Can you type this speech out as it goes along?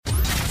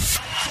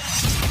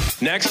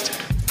Next,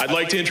 I'd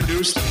like to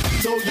introduce...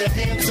 Throw your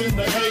hands in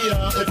the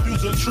air if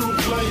you's a true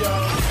player.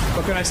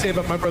 What can I say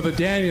about my brother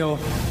Daniel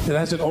that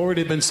hasn't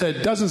already been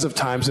said dozens of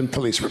times in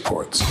police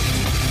reports?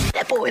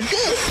 That boy is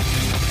good.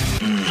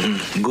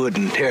 Mm-hmm. Good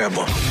and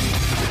terrible.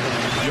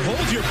 You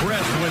hold your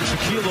breath when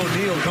Shaquille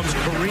O'Neal comes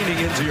careening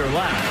into your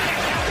lap.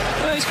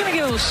 Well, he's going to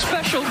give a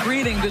special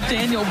greeting to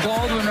Daniel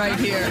Baldwin right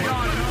here.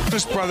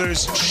 Davis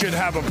brothers should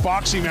have a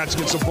boxing match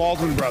against the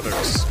Baldwin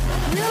brothers.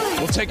 Really?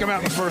 We'll take them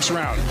out in the first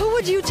round. Who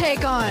would you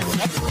take on?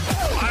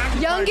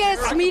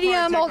 Youngest,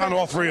 medium, old? On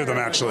all three of them,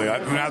 actually.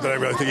 Now that I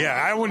really think,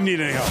 I wouldn't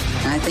need any help.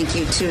 I think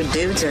you two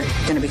dudes are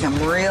going to become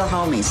real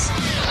homies.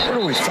 Where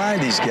do we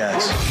find these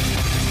guys?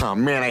 Oh,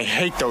 man, I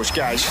hate those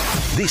guys.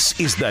 This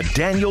is the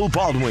Daniel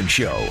Baldwin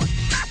Show.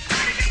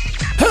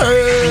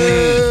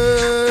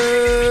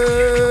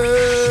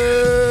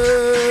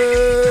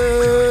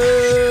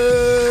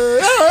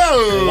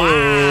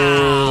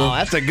 Wow,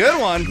 that's a good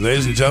one.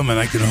 Ladies and gentlemen,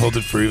 I can hold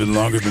it for even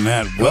longer than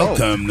that.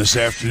 Welcome this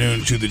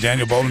afternoon to the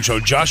Daniel Baldwin Show.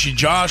 Joshy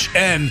Josh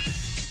and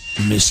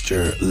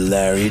Mr.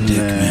 Larry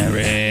Dickman.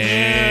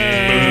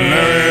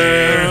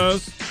 Larry.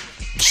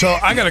 So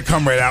I got to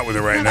come right out with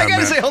it right now, I got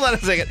to say, hold on a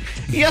second.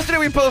 Yesterday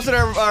we posted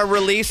our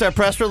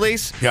press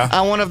release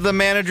on one of the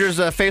manager's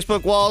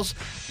Facebook walls.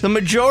 The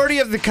majority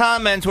of the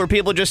comments were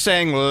people just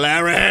saying,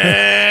 Larry.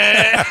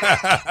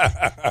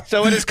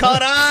 So it is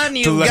caught on.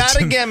 You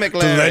got a gimmick,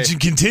 Larry. The legend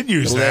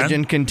continues, The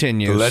legend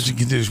continues. The legend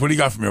continues. What do you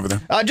got for me over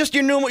there? Just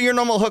your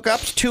normal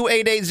hookups.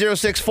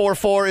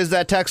 288-0644 is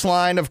that text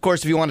line. Of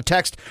course, if you want to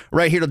text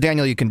right here to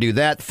Daniel, you can do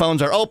that. The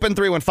phones are open,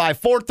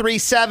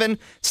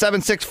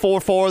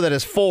 315-437-7644. That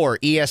is 4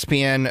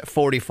 ESPN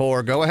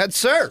 44. Go ahead,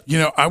 sir. You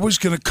know, I was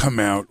going to come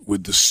out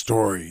with the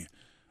story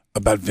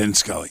about Vin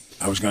Scully.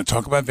 I was going to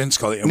talk about Vin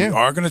Scully, and we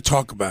are going to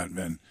talk about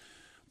Vin.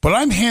 But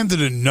I'm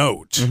handed a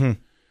note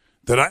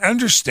that I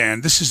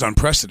understand this is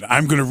unprecedented.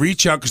 I'm going to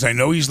reach out because I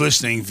know he's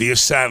listening via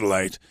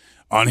satellite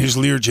on his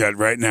Learjet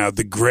right now,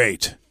 the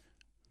great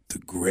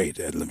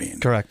Ed Levine.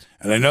 Correct.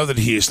 And I know that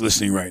he is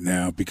listening right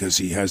now because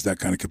he has that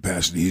kind of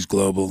capacity. He's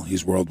global.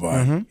 He's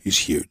worldwide. He's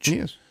huge. He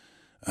is.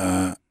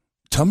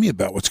 Tell me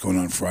about what's going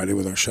on Friday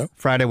with our show.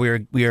 Friday,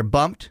 we are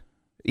bumped.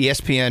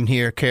 ESPN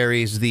here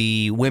carries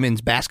the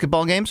women's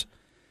basketball games.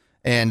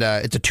 And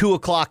it's a 2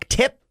 o'clock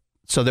tip,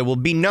 so there will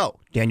be no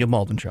Daniel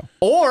Baldwin Show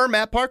or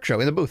Matt Park Show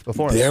in the booth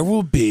before us. There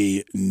will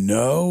be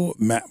no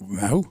Matt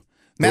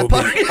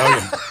Park.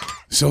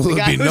 So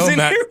there'll be no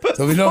Matt.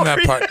 There'll be no Matt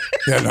Park.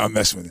 Yeah, no, I'm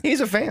messing with you.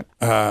 He's a fan.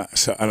 And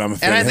I'm a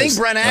fan. And I think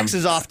Brent Axe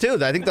is off too.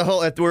 I think it's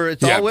all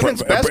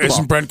women's basketball.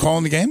 Isn't Brent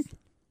calling the game?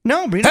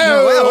 No,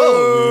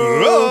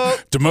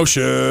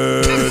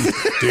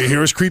 demotion. Do you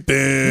hear us creeping?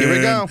 Here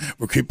we go.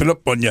 We're creeping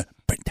up on you.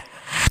 Brent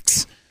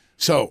Axe.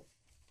 So.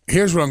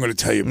 Here's what I'm going to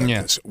tell you about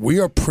this. We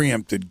are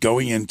preempted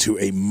going into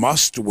a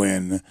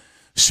must-win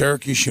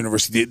Syracuse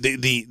University,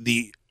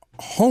 the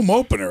home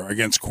opener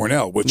against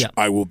Cornell, which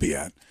I will be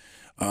at.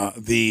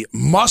 The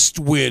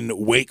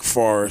must-win Wake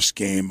Forest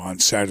game on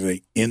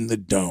Saturday in the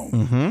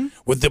Dome.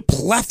 With the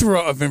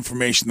plethora of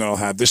information that I'll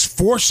have, this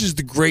forces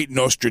the great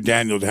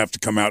Nostradaniel to have to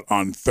come out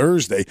on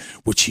Thursday,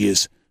 which he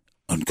is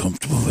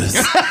uncomfortable with.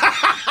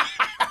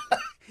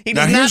 He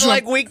does not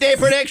like weekday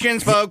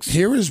predictions, folks.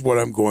 Here is what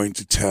I'm going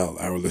to tell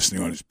our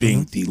listening audience,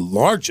 being the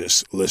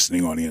largest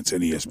listening audience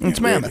in ESPN It's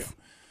Mammoth.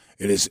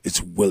 Radio.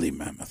 It's Willie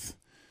Mammoth.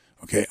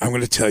 Okay, I'm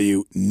going to tell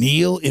you,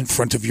 kneel in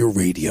front of your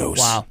radios.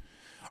 Wow.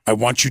 I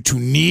want you to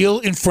kneel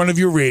in front of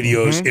your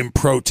radios in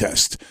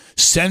protest.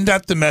 Send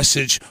out the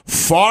message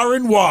far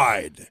and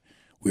wide.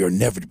 We are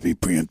never to be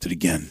preempted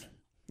again.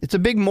 It's a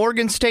big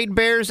Morgan State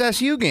Bears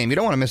SU game. You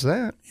don't want to miss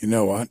that. You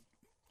know what?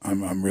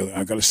 I'm really.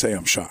 I got to say,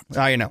 I'm shocked.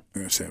 Oh, you know,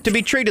 to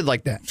be treated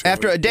like that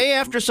after a day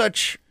after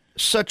such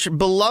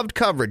beloved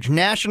coverage,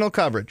 national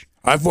coverage.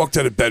 I've walked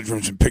out of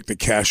bedrooms and picked the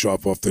cash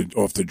off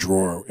the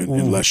drawer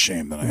in less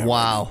shame than I have.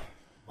 Wow,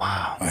 right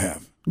wow. I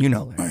have. You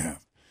know that. I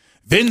have.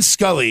 Vin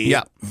Scully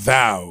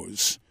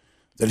vows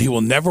that he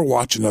will never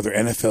watch another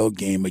NFL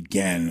game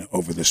again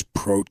over this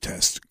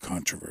protest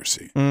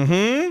controversy.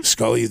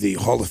 Scully, the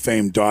Hall of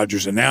Fame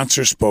Dodgers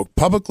announcer, spoke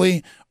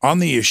publicly on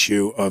the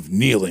issue of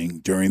kneeling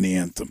during the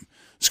anthem.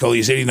 Scully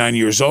is 89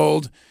 years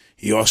old.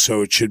 He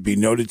also, it should be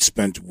noted,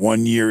 spent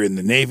 1 year in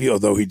the Navy,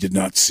 although he did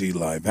not see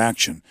live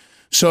action.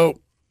 So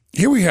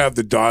here we have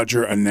the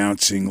Dodger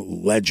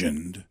announcing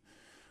legend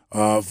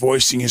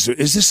voicing his.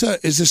 Is this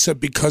a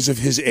because of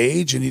his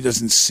age and he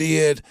doesn't see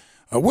it?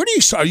 Where do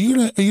you side? Are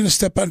you gonna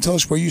step out and tell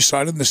us where you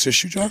side on this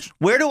issue, Josh?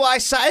 Where do I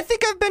side? I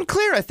think I've been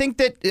clear. I think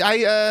that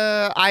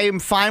I am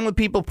fine with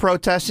people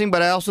protesting,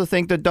 but I also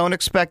think that don't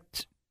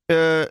expect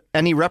no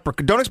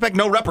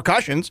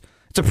repercussions.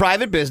 It's a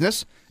private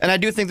business, and I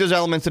do think there's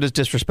elements that is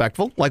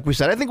disrespectful. Like we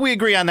said, I think we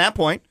agree on that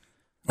point.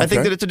 I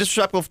think that it's a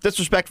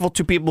disrespectful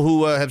to people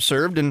who have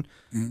served and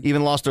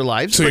even lost their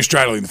lives. So you're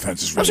straddling the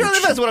fences. I'm straddling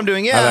the fence. What I'm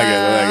doing, yeah. I like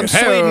it. I'm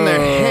sweetening there.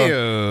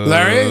 Hey-o.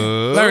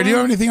 Larry, do you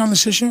have anything on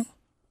this issue?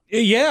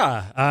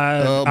 Yeah,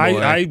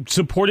 I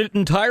support it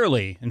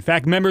entirely. In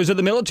fact, members of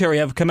the military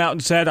have come out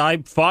and said, I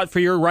fought for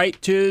your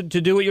right to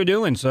do what you're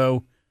doing,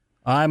 so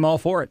I'm all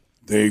for it.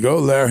 There you go,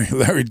 Larry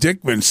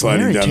Dickman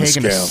sliding down the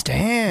scale. Taking a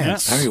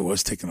stance. Larry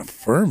was taking a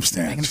firm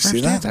stance.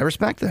 See that? I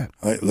respect that.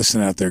 All right,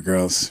 listen out there,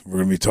 girls. We're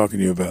going to be talking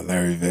to you about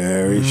Larry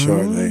very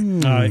shortly.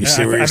 You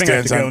see where he stands I think I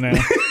have to go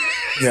now.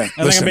 Yeah,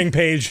 I think I'm being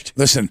paged.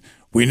 Listen,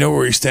 we know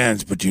where he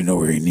stands, but do you know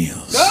where he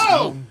kneels?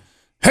 Go!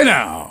 Hey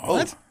now!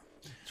 What?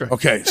 Right.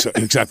 Okay, so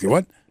exactly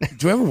what?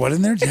 Do you have a what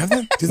in there? Do you have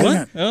that? Do you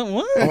What?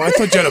 What? Oh, I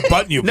thought you had a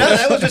button you No,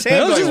 pressed. that was just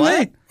him going,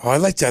 what? Oh,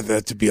 I'd like to have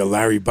that to be a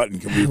Larry button.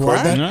 Can we record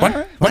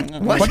that?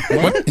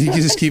 What? You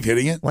can just keep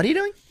hitting it? What are you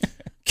doing?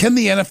 Can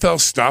the NFL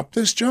stop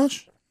this,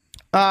 Josh?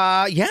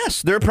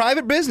 Yes, they're a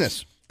private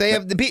business. They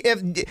have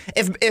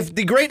if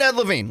the great Ed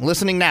Levine,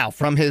 listening now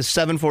from his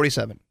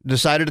 747,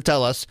 decided to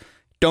tell us,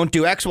 don't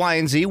do X, Y,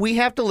 and Z, we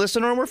have to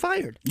listen or we're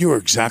fired. You are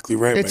exactly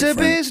right, It's a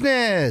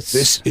business.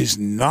 This is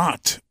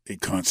not a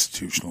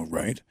constitutional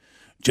right.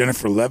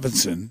 Jennifer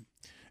Levinson,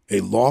 a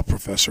law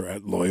professor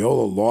at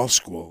Loyola Law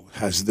School,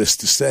 has this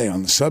to say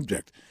on the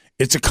subject.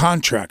 It's a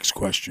contracts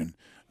question,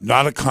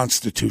 not a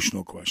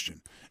constitutional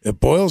question.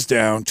 It boils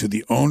down to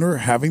the owner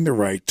having the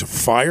right to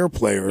fire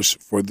players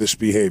for this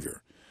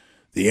behavior.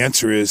 The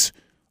answer is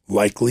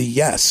likely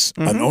yes.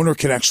 Mm-hmm. An owner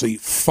can actually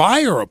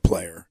fire a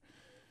player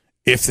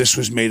if this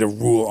was made a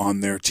rule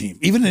on their team,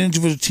 even an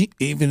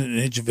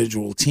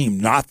individual team,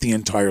 not the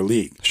entire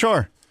league.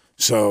 Sure.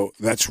 So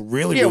that's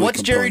really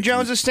what's Jerry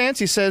compelling. Jones' stance?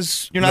 He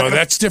says you're not. No,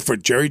 that's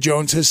different. Jerry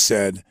Jones has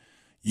said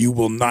you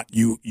will not.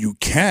 You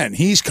can.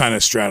 He's kind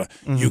of straddling.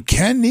 Mm-hmm. You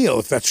can kneel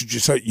if that's what you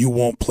said. You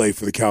won't play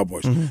for the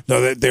Cowboys. Mm-hmm.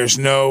 No, there's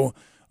no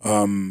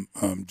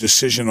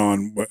decision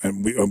on,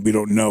 and we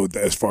don't know,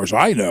 as far as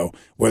I know,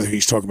 whether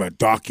he's talking about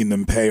docking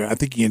them pay. I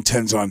think he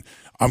intends on,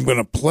 I'm going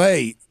to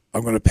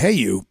pay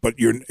you, but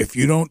if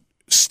you don't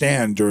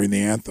stand during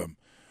the anthem,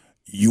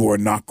 you are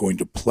not going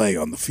to play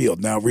on the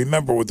field. Now,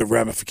 remember what the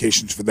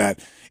ramifications for that.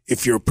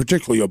 If you're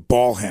particularly a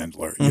ball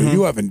handler,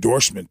 you have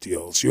endorsement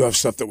deals. You have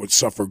stuff that would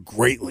suffer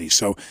greatly.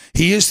 So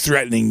he is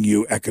threatening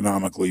you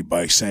economically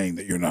by saying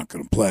that you're not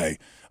going to play,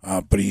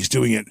 but he's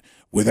doing it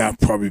without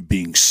probably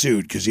being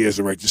sued because he has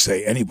the right to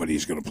say anybody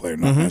is going to play or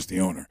not as the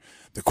owner.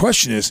 The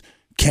question is,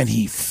 can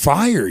he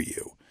fire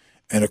you?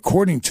 And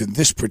according to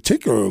this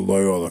particular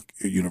Loyola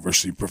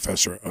University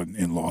professor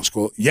in law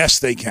school, yes,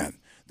 they can.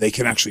 They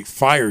can actually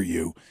fire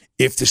you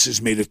if this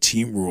is made a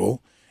team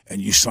rule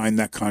and you sign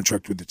that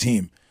contract with the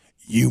team.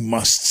 You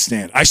must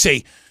stand. I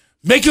say,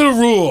 make it a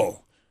rule.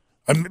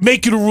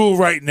 Make it a rule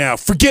right now.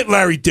 Forget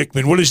Larry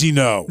Dickman. What does he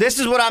know? This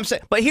is what I'm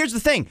saying. But here's the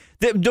thing.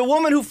 The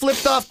woman who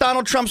flipped off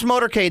Donald Trump's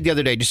motorcade the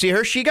other day, did you see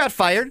her? She got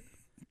fired.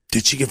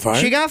 Did she get fired?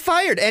 She got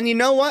fired. And you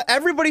know what?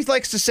 Everybody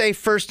likes to say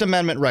First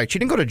Amendment right. She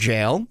didn't go to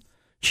jail.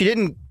 She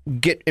didn't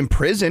get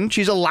imprisoned.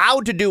 She's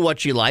allowed to do what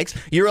she likes.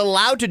 You're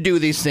allowed to do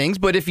these things,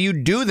 but if you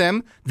do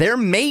them, there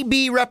may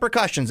be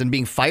repercussions, and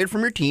being fired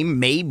from your team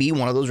may be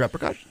one of those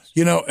repercussions.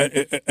 You know,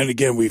 and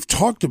again, we've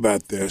talked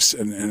about this,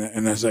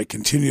 and as I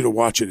continue to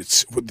watch it,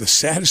 it's the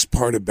saddest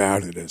part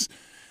about it is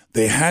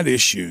they had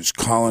issues.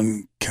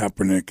 Colin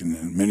Kaepernick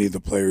and many of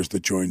the players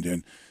that joined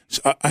in,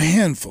 a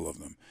handful of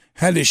them,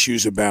 had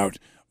issues about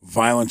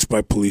violence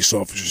by police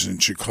officers in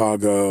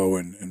Chicago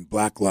and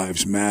Black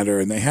Lives Matter.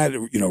 And they had,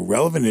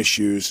 relevant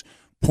issues,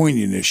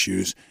 poignant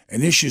issues,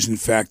 and issues, in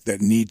fact,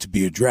 that need to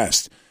be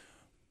addressed.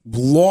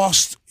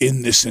 Lost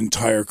in this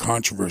entire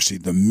controversy,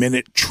 the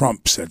minute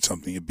Trump said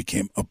something, it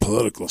became a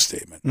political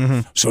statement.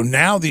 Mm-hmm. So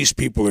now these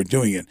people are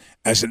doing it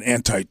as an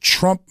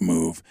anti-Trump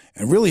move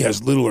and really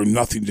has little or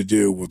nothing to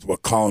do with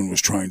what Colin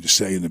was trying to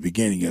say in the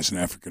beginning as an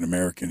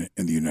African-American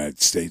in the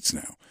United States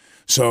now.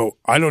 So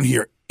I don't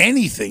hear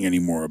anything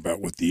anymore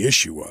about what the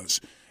issue was.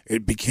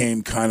 It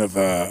became kind of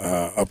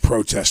a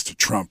protest to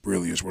Trump,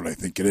 really, is what I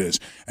think it is.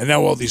 And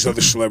now all these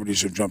other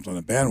celebrities have jumped on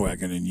the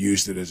bandwagon and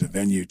used it as a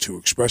venue to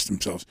express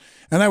themselves.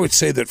 And I would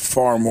say that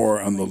far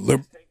more on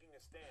the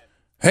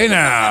Hey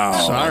now.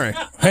 Sorry.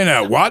 Hey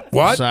now. What?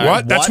 Sorry,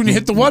 what? That's when you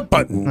hit the what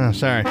button. Oh,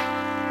 sorry.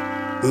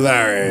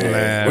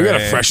 Larry. We got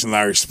to freshen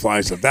Larry's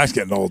supplies up. That's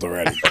getting old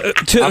already.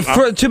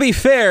 To be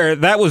fair,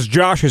 that was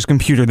Josh's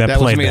computer that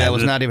played was me. that. That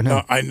was not even him.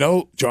 No, I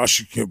know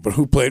Josh, but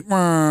who played?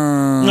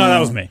 No, that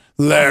was me.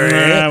 Larry.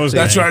 That was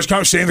That's me. what I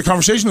was saying in the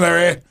conversation,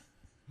 Larry.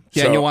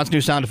 Daniel wants new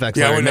sound effects.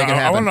 Larry, make it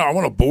happen. I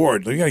want a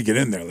board. You got to get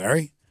in there,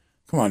 Larry.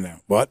 Come on now.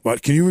 What?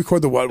 Can you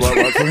record the what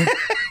for me?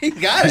 You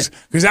got it.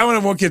 Because that one I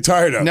won't get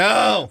tired of.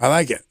 No. I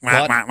like it.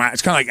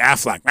 It's kind of like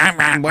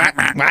Affleck.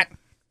 What?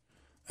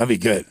 That'd be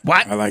good.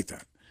 What? I like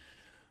that.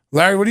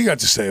 Larry, what do you got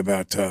to say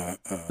about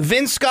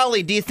Vin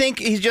Scully? Do you think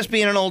he's just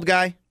being an old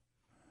guy?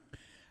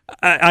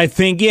 I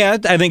think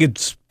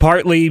it's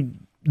partly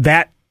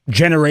that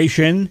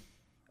generation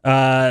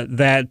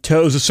that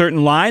toes a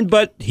certain line,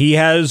 but he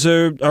has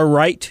a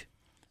right,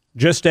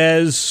 just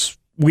as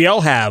we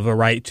all have a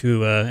right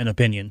to an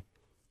opinion.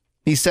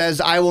 He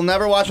says, I will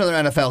never watch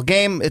another NFL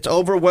game. It's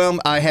overwhelmed.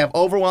 I have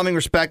overwhelming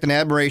respect and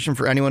admiration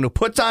for anyone who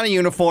puts on a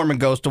uniform and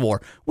goes to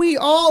war. We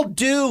all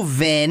do,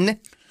 Vin.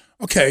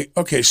 Okay.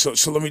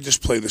 So let me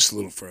just play this a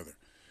little further.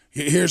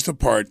 Here's the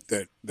part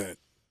that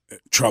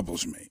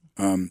troubles me,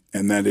 and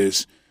that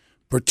is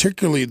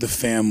particularly the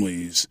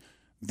families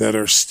that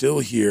are still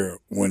here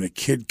when a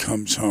kid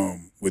comes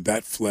home with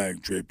that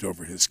flag draped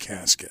over his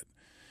casket.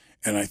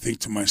 And I think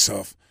to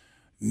myself,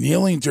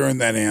 kneeling during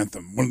that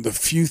anthem, one of the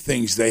few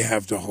things they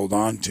have to hold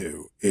on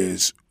to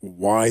is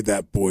why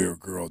that boy or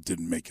girl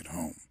didn't make it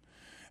home.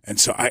 And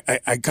so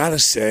I got to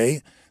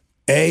say,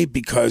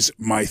 because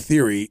my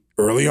theory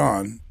early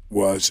on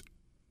was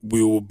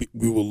we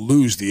will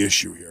lose the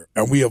issue here.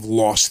 And we have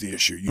lost the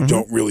issue. You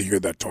don't really hear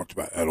that talked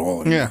about at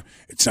all anymore. Yeah.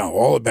 It's now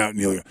all about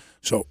kneeling.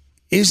 So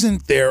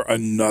isn't there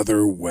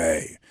another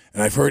way?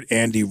 And I've heard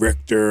Andy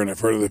Richter and I've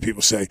heard other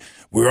people say,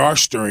 we are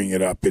stirring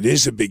it up. It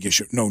is a big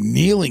issue. No,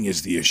 kneeling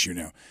is the issue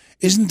now.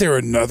 Isn't there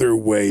another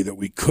way that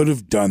we could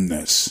have done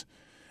this?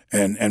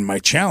 And my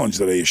challenge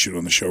that I issued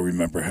on the show,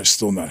 remember, has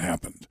still not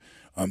happened.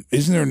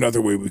 Isn't there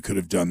another way we could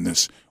have done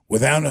this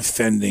without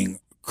offending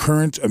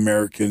current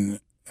American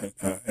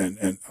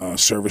and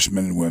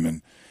servicemen and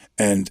women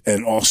and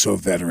also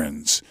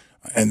veterans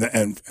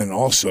and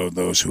also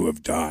those who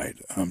have died?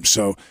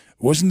 So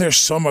wasn't there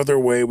some other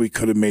way we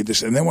could have made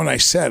this? And then when I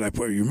said,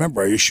 you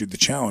remember I issued the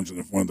challenge in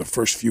one of the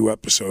first few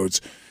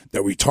episodes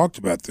that we talked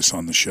about this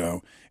on the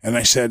show. And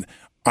I said,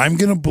 I'm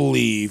going to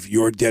believe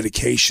your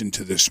dedication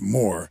to this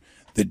more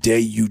the day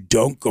you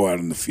don't go out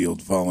in the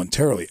field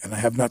voluntarily. And I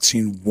have not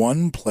seen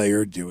one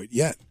player do it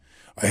yet.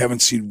 I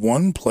haven't seen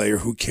one player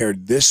who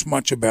cared this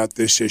much about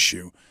this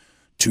issue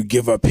to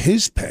give up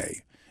his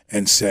pay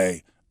and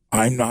say,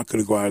 I'm not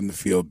going to go out in the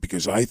field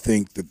because I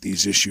think that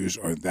these issues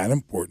are that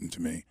important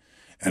to me.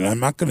 And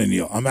I'm not going to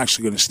kneel. I'm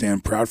actually going to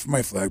stand proud for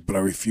my flag, but I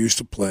refuse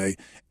to play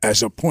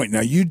as a point.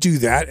 Now, you do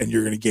that, and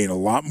you're going to gain a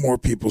lot more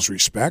people's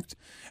respect,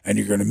 and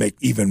you're going to make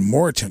even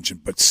more attention.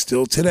 But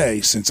still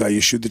today, since I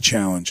issued the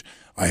challenge,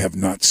 I have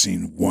not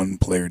seen one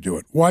player do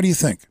it. Why do you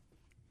think?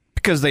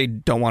 Because they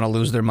don't want to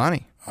lose their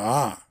money.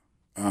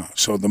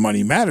 So the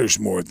money matters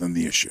more than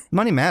the issue.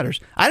 Money matters.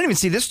 I didn't even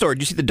see this story.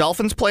 Did you see the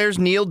Dolphins players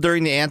kneeled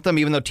during the anthem,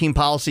 even though team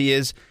policy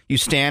is you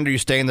stand or you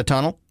stay in the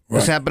tunnel? Right.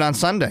 This happened on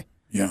Sunday.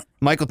 Yeah.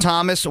 Michael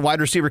Thomas, wide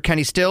receiver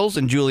Kenny Stills,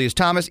 and Julius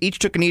Thomas each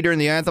took a knee during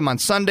the anthem on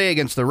Sunday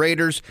against the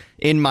Raiders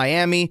in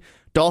Miami.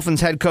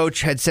 Dolphins head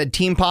coach had said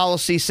team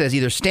policy says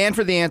either stand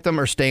for the anthem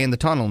or stay in the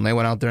tunnel, and they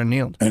went out there and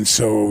kneeled. And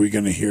so are we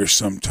going to hear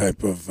some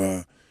type of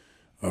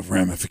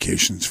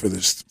ramifications for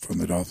this from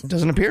the Dolphins?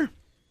 Doesn't appear.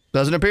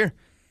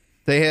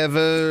 They have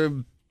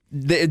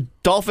the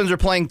Dolphins are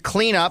playing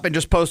cleanup and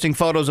just posting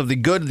photos of the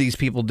good these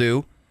people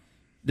do,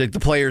 like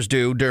the players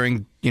do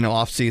during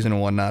off season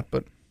and whatnot.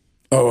 But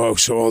so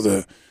all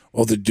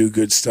the do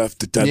good stuff,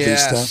 the Dudley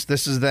stuff. Yes,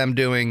 this is them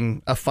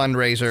doing a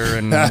fundraiser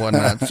and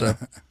whatnot. So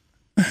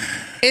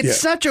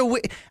it's such a.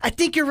 I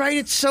think you're right.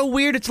 It's so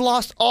weird. It's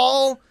lost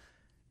all.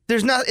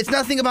 It's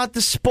nothing about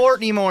the sport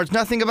anymore. It's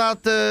nothing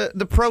about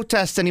the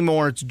protests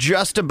anymore. It's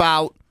just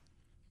about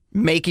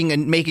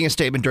making a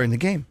statement during the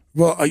game.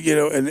 Well,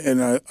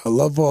 and I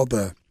love all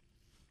the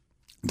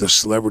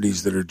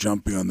celebrities that are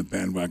jumping on the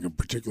bandwagon,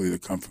 particularly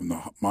that come from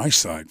my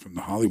side, from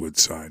the Hollywood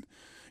side.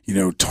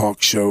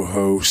 Talk show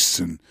hosts,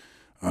 and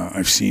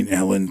I've seen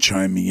Ellen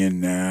chiming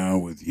in now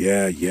with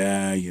rah,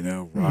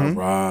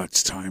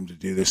 it's time to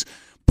do this.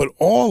 But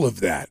all of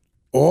that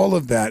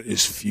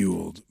is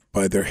fueled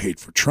by their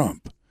hate for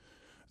Trump.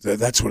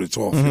 That's what it's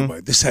all fueled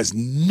by. This has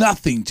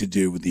nothing to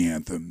do with the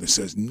anthem. This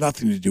has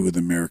nothing to do with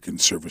American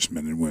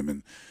servicemen and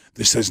women.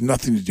 This has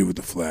nothing to do with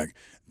the flag.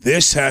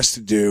 This has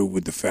to do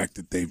with the fact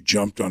that they've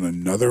jumped on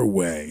another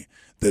way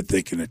that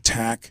they can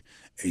attack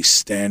a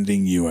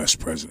standing U.S.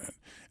 president.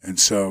 And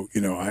so,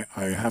 I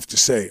have to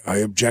say, I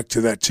object to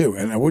that too.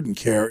 And I wouldn't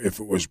care if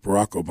it was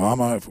Barack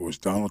Obama, if it was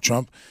Donald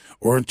Trump,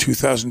 or in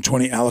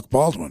 2020, Alec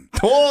Baldwin.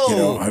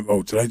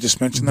 Oh! Did I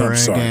just mention that?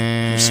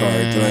 I'm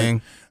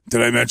sorry.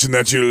 Did I mention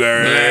that to you,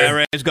 Larry?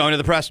 Larry is going to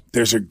the press.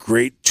 There's a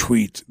great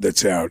tweet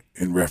that's out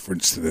in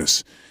reference to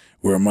this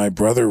where my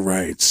brother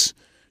writes,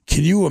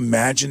 can you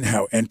imagine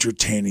how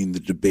entertaining the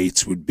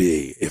debates would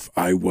be if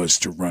I was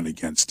to run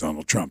against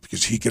Donald Trump?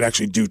 Because he could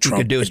actually do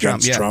Trump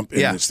against Trump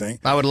in this thing.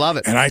 I would love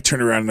it. And I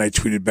turned around and I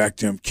tweeted back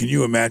to him, can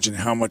you imagine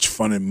how much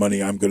fun and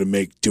money I'm going to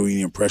make doing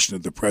the impression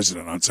of the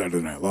president on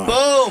Saturday Night Live?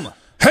 Boom!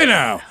 Hey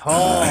now!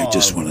 I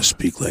just want to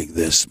speak like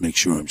this, make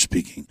sure I'm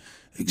speaking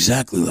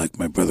exactly like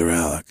my brother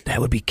Alec. That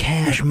would be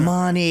cash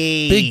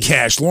money. Big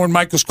cash. Lorne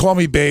Michaels, call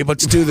me babe.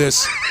 Let's do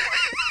this.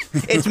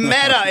 It's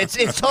meta.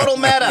 It's total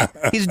meta.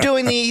 He's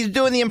doing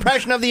the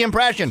impression of the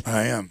impression.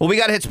 I am. Well, we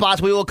got to hit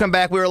spots. We will come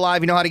back. We are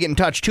live. You know how to get in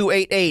touch.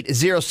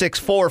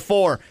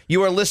 288-0644.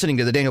 You are listening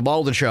to The Daniel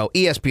Baldwin Show,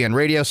 ESPN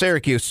Radio,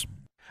 Syracuse.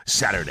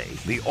 Saturday,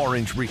 the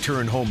Orange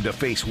return home to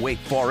face Wake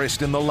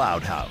Forest in the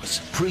Loud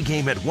House.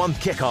 Pre-game at 1,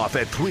 kickoff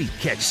at 3.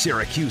 Catch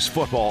Syracuse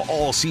football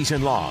all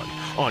season long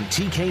on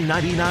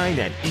TK99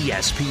 and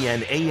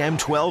ESPN AM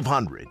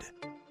 1200.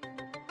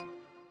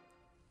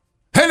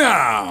 Hey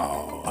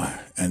now!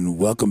 And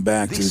welcome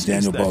back to the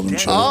Daniel Baldwin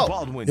Show.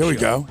 Here we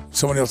go.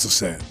 Someone else will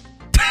say it.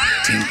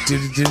 These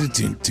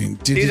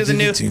are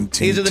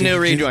the new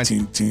rejoins.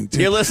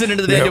 You're listening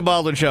to the Daniel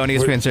Baldwin Show on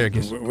ESPN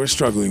Syracuse. We're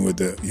struggling with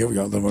the. Here we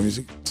go. A little more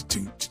music.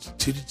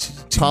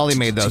 Paulie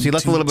made those. He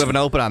left a little bit of an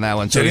open on that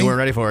one, so you weren't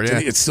ready for it. Yeah,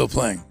 it's still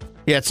playing.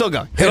 Yeah, it's still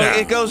going.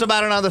 It goes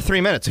about another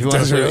 3 minutes. If you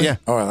want to really? Yeah.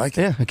 Oh, I like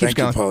it. Yeah, it keeps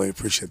going. going. Paulie. I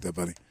appreciate that,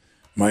 buddy.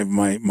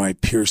 My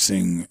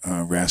piercing,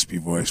 raspy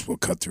voice will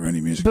cut through any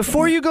music.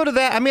 Before you go to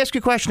that, let me ask you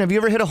a question. Have you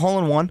ever hit a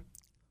hole-in-one?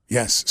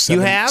 Yes.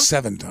 You have?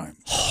 7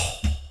 times.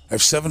 I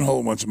have 7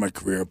 hole-in-ones in my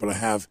career, but I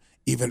have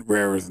even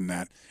rarer than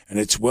that. And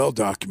it's well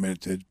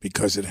documented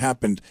because it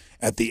happened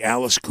at the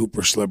Alice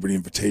Cooper Celebrity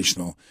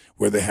Invitational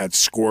where they had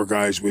score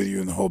guys with you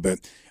and the whole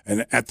bit.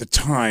 And at the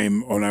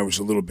time, when I was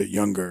a little bit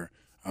younger,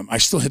 I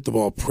still hit the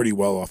ball pretty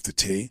well off the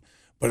tee.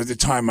 But at the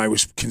time, I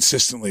was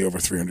consistently over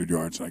 300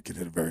 yards, and I could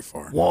hit it very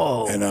far.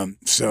 Whoa. And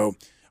so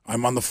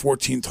I'm on the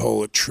 14th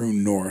hole at True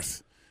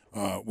North,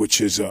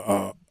 which is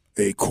a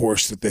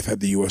course that they've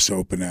had the U.S.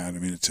 Open at. I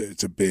mean,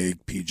 it's a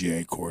big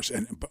PGA course.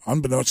 And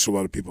unbeknownst to a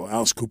lot of people,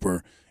 Alice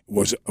Cooper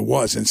was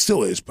and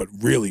still is, but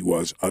really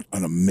was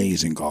an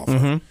amazing golfer.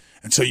 Mm-hmm.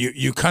 And so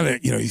you kind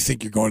of, you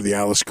think you're going to the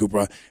Alice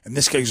Cooper, and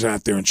this guy's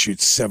out there and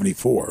shoots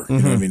 74. You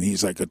know what I mean?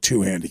 He's like a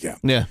 2 handicap.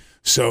 Yeah.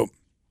 So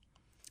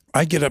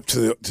I get up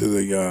to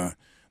the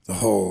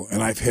hole,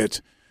 and I've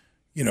hit,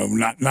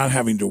 not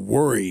having to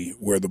worry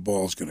where the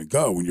ball's going to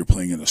go when you're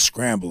playing in a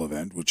scramble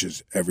event, which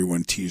is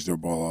everyone tees their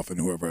ball off, and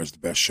whoever has the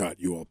best shot,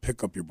 you all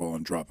pick up your ball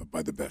and drop it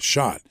by the best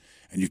shot,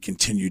 and you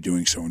continue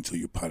doing so until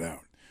you putt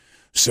out.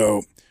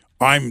 So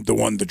I'm the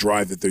one to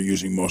drive that they're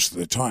using most of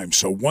the time.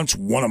 So once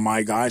one of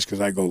my guys,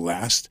 because I go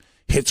last,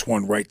 hits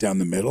one right down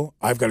the middle,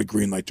 I've got a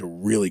green light to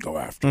really go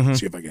after it,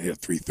 see if I can hit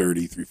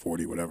 330,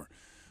 340, whatever.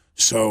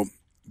 So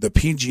the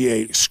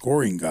PGA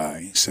scoring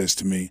guy says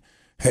to me,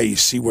 hey, you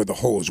see where the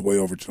hole is way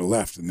over to the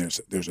left, and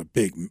there's a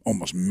big,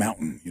 almost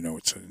mountain,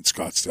 it's in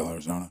Scottsdale,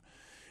 Arizona.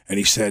 And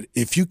he said,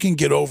 if you can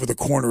get over the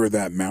corner of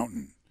that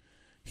mountain,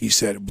 he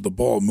said, the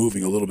ball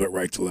moving a little bit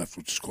right to left,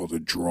 which is called a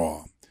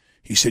draw.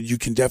 He said, you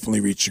can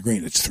definitely reach the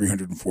green. It's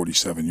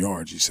 347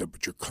 yards. He said,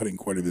 but you're cutting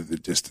quite a bit of the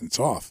distance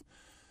off.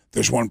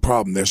 There's one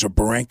problem. There's a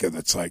barranca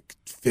that's like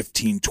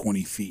 15,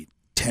 20 feet,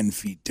 10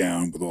 feet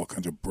down with all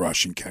kinds of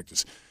brush and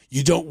cactus.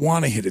 You don't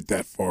want to hit it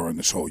that far on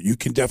this hole. You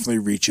can definitely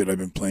reach it. I've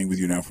been playing with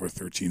you now for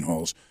 13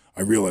 holes.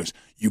 I realize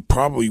you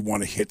probably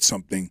want to hit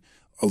something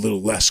a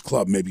little less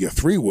club, maybe a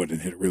 3-wood,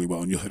 and hit it really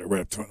well, and you'll hit it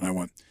right up to it. And I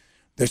went,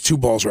 there's 2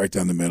 balls right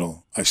down the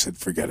middle. I said,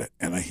 forget it.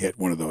 And I hit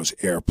one of those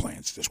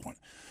airplanes, just one.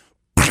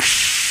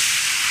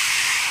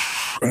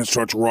 And it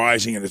starts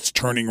rising, and it's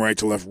turning right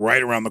to left,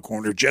 right around the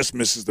corner, just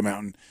misses the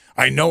mountain.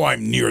 I know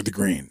I'm near the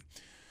green.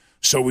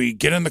 So we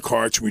get in the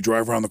carts, and we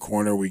drive around the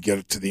corner, we get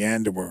it to the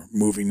end, and we're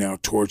moving now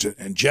towards it.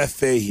 And Jeff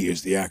Fahey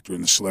is the actor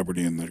and the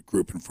celebrity in the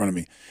group in front of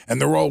me,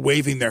 and they're all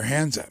waving their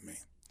hands at me.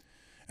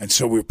 And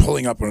so we're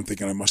pulling up, and I'm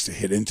thinking I must have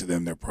hit into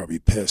them. They're probably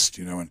pissed,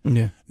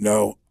 And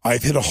no,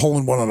 I've hit a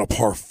hole-in-one on a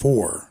par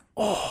 4.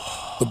 Oh.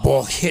 The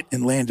ball hit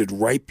and landed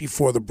right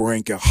before the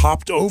barranca,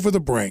 hopped over the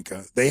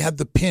barranca. They had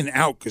the pin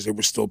out because they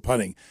were still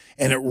putting,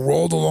 and it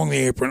rolled along the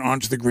apron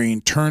onto the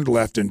green, turned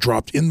left, and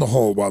dropped in the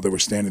hole while they were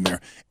standing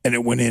there. And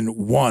it went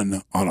in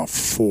 1 on a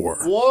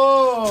 4.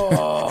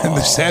 Whoa! And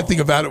the sad thing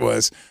about it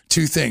was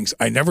 2 things.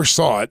 I never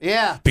saw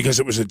it because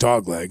it was a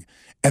dog leg.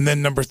 And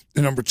then number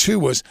 2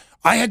 was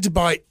I had to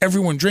buy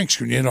everyone drinks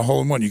when you hit a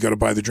hole-in-one. You got to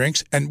buy the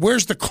drinks. And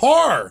where's the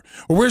car?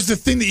 Or where's the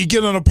thing that you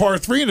get on a par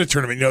 3 in a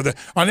tournament?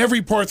 On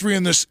every par 3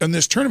 in this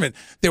tournament,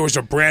 there was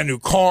a brand new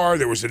car.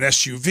 There was an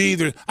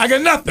SUV. I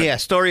got nothing. Yeah,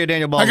 story of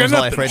Daniel Baldwin's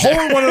life right there.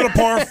 Hole-in-one on a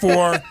par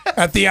 4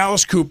 at the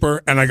Alice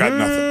Cooper, and I got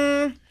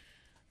nothing.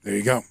 There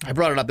you go. I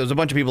brought it up. There was a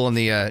bunch of people in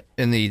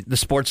the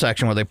sports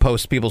section where they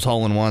post people's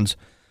hole-in-ones.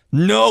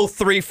 No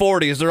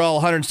 340s. They're all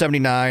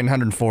 179,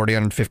 140,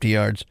 150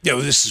 yards. Yeah,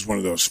 well, this is one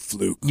of those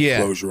fluke,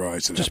 close your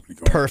eyes. Just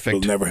perfect.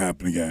 It'll never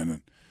happen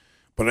again.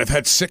 But I've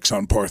had 6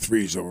 on par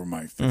 3s over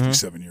my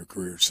 57-year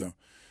career. So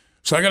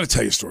I got to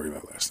tell you a story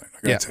about last night.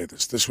 I got to tell you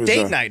this. This was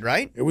date night,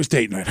 right? It was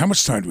date night. How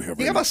much time do we have?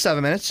 You got about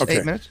 7 minutes, okay.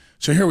 8 minutes.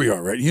 So here we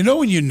are, right?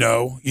 When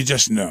you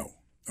just know.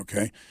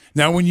 Okay.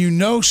 Now, when you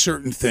know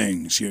certain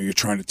things, you're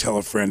trying to tell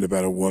a friend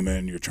about a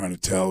woman, you're trying to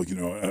tell,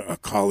 a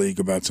colleague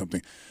about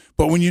something.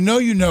 But when you know,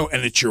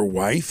 and it's your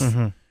wife,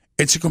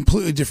 it's a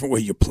completely different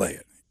way you play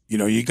it.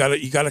 You got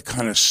to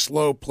kind of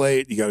slow play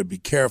it. You got to be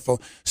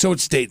careful. So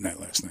it's date night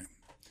last night.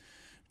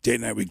 Date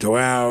night, we go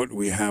out,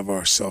 we have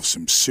ourselves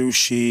some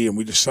sushi, and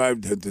we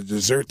decided that the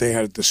dessert they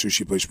had at the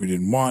sushi place we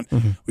didn't want.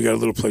 We got a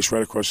little place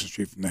right across the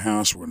street from the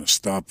house. We're going to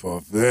stop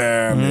off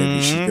there.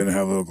 Maybe she's going to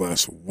have a little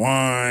glass of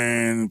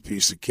wine,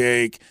 piece of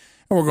cake,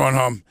 and we're going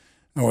home.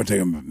 And we're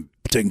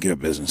taking care of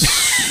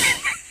business.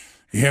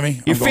 You hear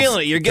me? You're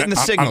feeling it. You're getting the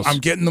signals. I'm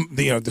getting them.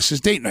 This is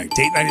date night.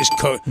 Date night is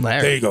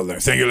there you go, Larry.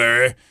 Thank you,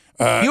 Larry.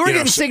 You were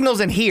getting signals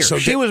in here. So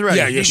she was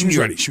ready. Yeah, she was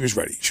ready. She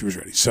was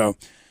ready. So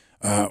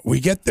we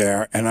get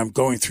there, and I'm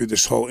going through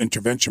this whole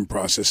intervention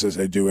process as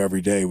I do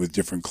every day with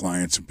different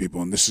clients and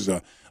people. And this is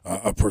a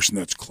person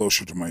that's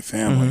closer to my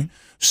family.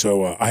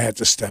 So I had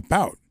to step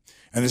out.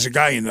 And there's a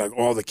guy in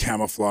all the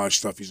camouflage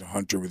stuff. He's a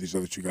hunter with these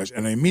other 2 guys.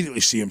 And I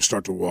immediately see him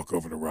start to walk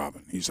over to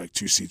Robin. He's like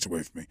 2 seats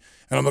away from me.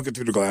 And I'm looking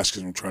through the glass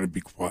because I'm trying to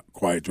be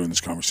quiet during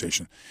this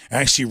conversation. And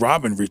I see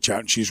Robin reach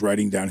out, and she's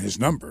writing down his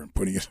number and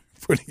putting it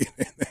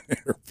in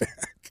her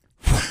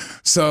bag.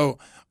 So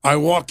I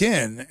walk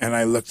in and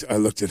I looked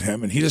at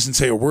him, and he doesn't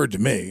say a word to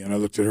me. And I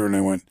looked at her and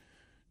I went,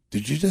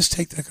 "Did you just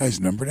take that guy's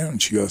number down?"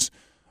 And she goes,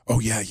 "Oh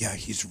yeah,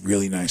 he's a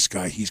really nice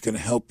guy. He's going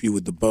to help you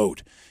with the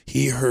boat.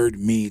 He heard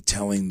me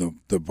telling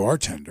the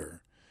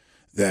bartender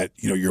that,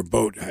 your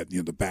boat had,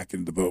 the back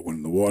end of the boat went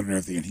in the water and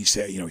everything. And he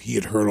said, he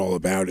had heard all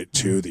about it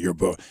too, that your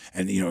boat,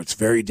 and, it's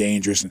very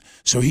dangerous. And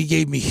so he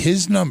gave me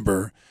his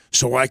number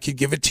so I could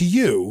give it to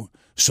you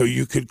so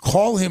you could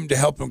call him to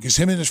help him, because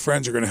him and his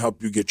friends are going to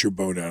help you get your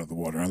boat out of the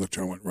water." And I looked at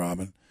her and went,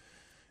 "Robin,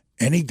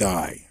 any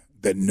guy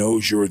that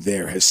knows you're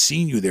there, has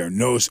seen you there,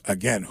 knows,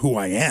 again, who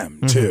I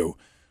am too,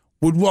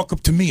 would walk up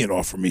to me and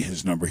offer me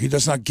his number. He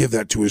does not give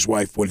that to his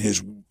wife when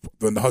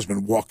the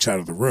husband walks out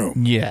of the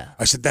room." Yeah.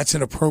 I said, "That's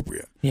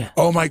inappropriate." Yeah.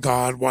 "Oh my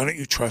God, why don't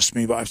you trust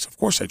me?" But I said, "Of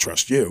course I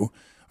trust you.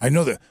 I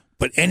know that."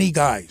 But any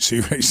guy,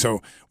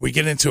 so we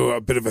get into a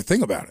bit of a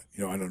thing about it.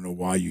 "I don't know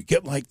why you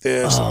get like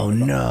this." Oh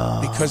no.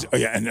 Because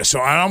and so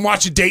I'm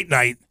watching Date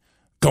Night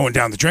going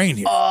down the drain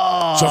here.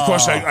 Oh. So of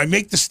course I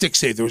make the stick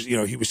save. There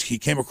was, he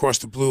came across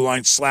the blue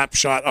line, slap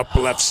shot, upper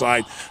left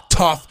side,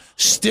 tough.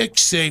 Stick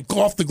save,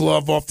 off the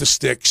glove, off the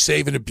stick,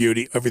 saving a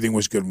beauty. Everything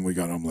was good when we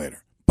got home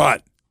later.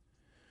 But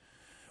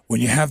when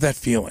you have that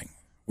feeling,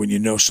 when you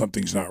know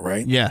something's not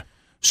right. Yeah.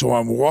 So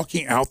I'm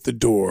walking out the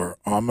door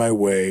on my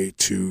way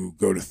to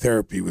go to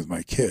therapy with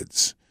my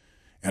kids.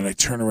 And I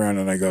turn around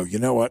and I go, "You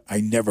know what? I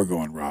never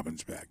go in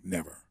Robin's bag.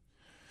 Never."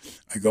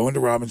 I go into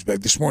Robin's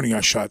bag. This morning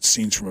I shot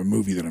scenes from a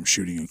movie that I'm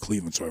shooting in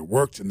Cleveland. So I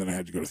worked, and then I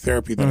had to go to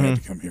therapy, then I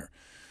had to come here.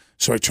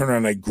 So I turn around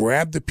and I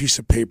grab the piece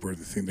of paper,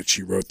 the thing that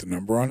she wrote the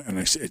number on, and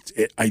I said,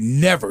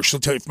 she'll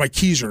tell you, if my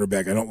keys are in her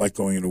bag, I don't like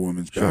going in a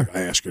woman's bag.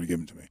 I ask her to give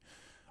them to me.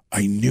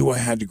 I knew I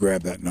had to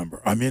grab that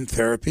number. I'm in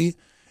therapy,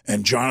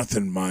 and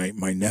Jonathan, my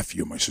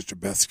nephew, my sister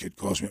Beth's kid,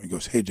 calls me up and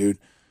goes, "Hey, dude,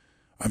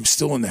 I'm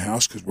still in the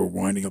house because we're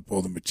winding up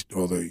all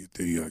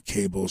the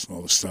cables and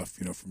all the stuff,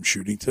 from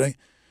shooting today.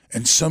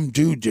 And some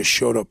dude just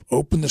showed up,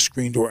 opened the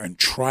screen door, and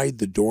tried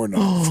the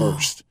doorknob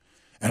first.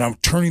 And I'm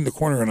turning the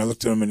corner, and I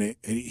looked at him, and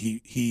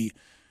he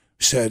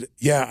said,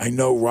 "Yeah, I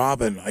know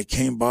Robin. I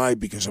came by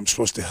because I'm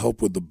supposed to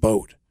help with the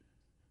boat."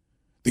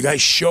 The guy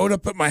showed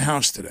up at my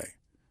house today,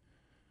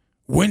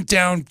 went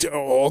down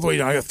all the way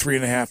down. I got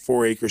 3.5,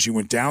 4 acres. He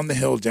went down the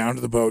hill, down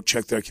to the boat,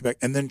 checked it out, came back,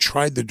 and then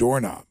tried the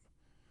doorknob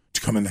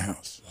to come in the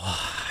house.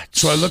 What?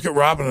 So I look at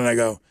Robin and I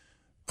go,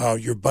 "Oh,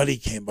 your buddy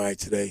came by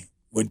today,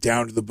 went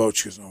down to the boat."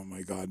 She goes, "Oh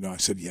my God, no." I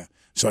said, "Yeah."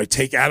 So I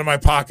take out of my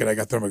pocket, I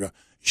got them, I go,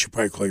 "You should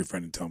probably call your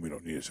friend and tell him we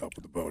don't need his help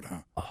with the boat,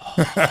 huh?" Oh.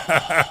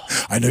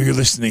 "I know you're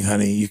listening,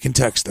 honey. You can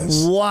text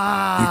us."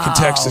 Wow. "You can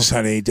text us,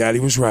 honey. Daddy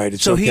was right.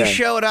 It's so okay." He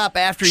showed up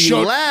after you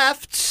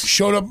left.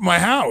 Showed up at my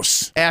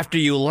house. After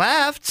you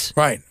left.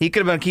 Right. He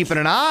could have been keeping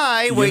an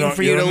eye, waiting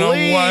for you to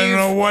leave. I don't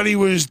know what he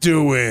was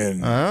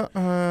doing.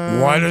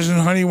 Why doesn't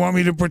honey want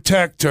me to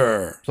protect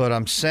her? That's what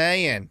I'm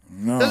saying.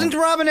 No. Doesn't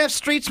Robin have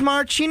street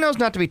smart? She knows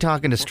not to be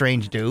talking to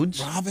strange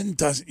dudes. Robin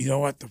doesn't. You know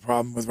what the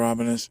problem with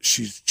Robin is?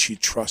 She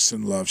trusts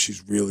and loves.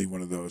 She's really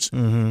one of those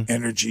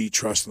energy,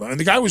 trust, and love. And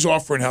the guy was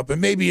offering help, and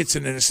maybe it's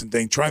an innocent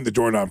thing. Trying the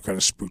doorknob kind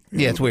of spooked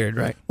me. Yeah, it's weird,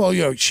 right? Well,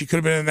 she could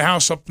have been in the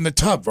house up in the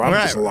tub. Robin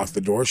doesn't lock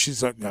the door.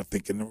 She's not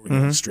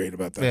thinking straight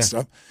about that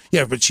stuff.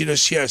 Yeah, but she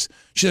doesn't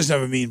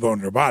have a mean bone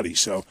in her body.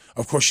 So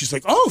of course she's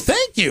like, "Oh,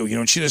 thank you,"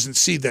 and she doesn't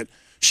see that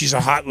she's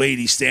a hot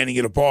lady standing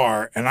at a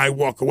bar, and I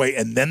walk away,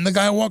 and then the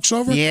guy walks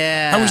over?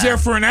 Yeah. I was there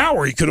for an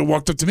hour. He could have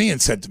walked up to me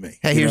and said to me,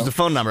 "Hey, here's the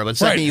phone number, but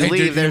second you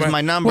leave, there's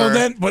my number." Well,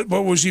 then, what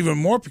was even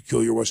more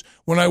peculiar was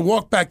when I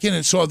walked back in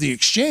and saw the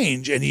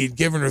exchange, and he had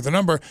given her the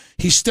number,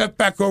 he stepped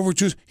back over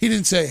to us. He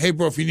didn't say, "Hey,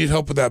 bro, if you need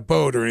help with that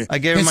boat," or anything. I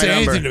gave him my number.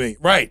 Didn't say anything to me.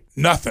 Right,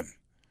 nothing.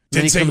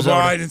 Didn't say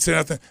goodbye, didn't say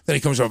nothing. Then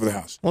he comes over to the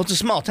house. Well, it's a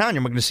small town.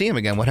 You're not going to see him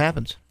again. What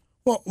happens?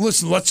 Well,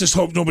 listen, let's just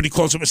hope nobody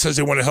calls up and says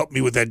they want to help me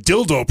with that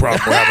dildo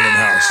problem we're having in the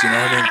house. You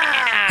know what I mean?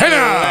 Hey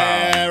now,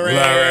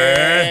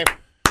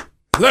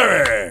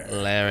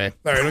 Larry,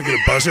 I don't get a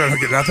buzzer. I don't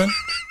get nothing.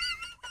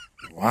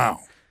 Wow.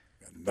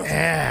 Nothing.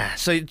 Yeah.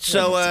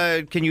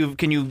 So, can you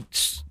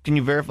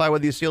verify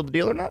whether you sealed the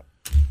deal or not?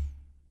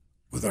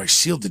 Whether I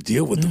sealed the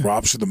deal with the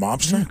Robster, the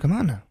mobster? Yeah, come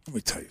on now. Let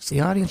me tell you something.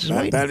 The audience is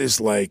waiting. That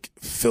is like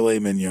filet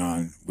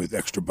mignon with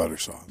extra butter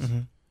sauce.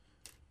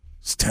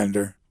 It's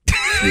tender.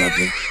 It's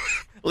lovely.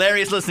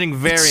 Larry is listening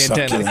very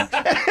intently.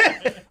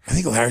 I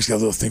think Larry's got a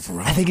little thing for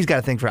Robin. I think he's got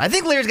a thing for her. I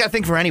think Larry's got a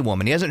thing for any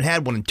woman. He hasn't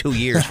had one in 2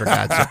 years, for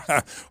God's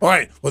sake. All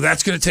right. Well,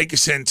 that's going to take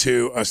us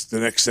into the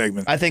next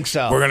segment. I think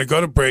so. We're going to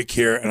go to break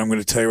here, and I'm going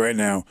to tell you right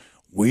now,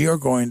 we are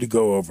going to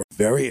go over a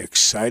very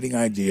exciting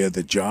idea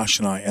that Josh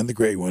and I and the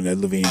great one, Ed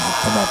Levine,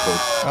 have come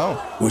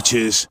up with, which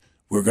is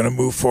we're going to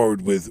move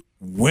forward with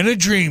Win a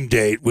Dream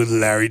Date with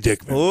Larry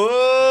Dickman.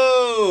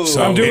 Whoa!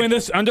 So I'm doing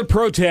this under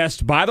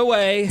protest, by the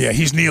way. Yeah,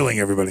 he's kneeling,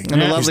 everybody. And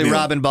the lovely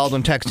Robin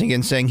Baldwin texting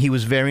in saying he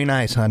was very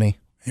nice, honey.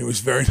 He was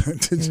very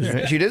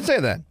nice. She did say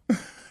that.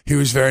 He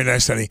was very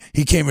nice, honey.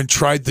 He came and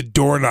tried the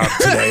doorknob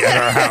today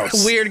at our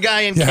house. Weird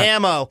guy in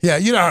camo. Yeah,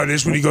 you know how it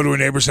is when you go to a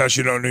neighbor's house,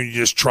 you don't know, you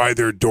just try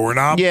their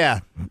doorknob.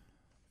 Yeah.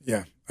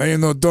 Yeah. I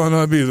ain't no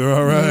doorknob either,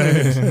 all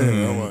right.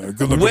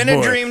 Good looking Win a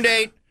boy. dream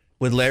date.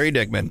 with Larry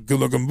Dickman.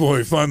 Good-looking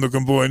boy,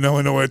 fine-looking boy. Now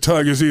I know why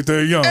tigers eat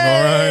their young. All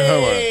right,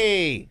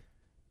 hello.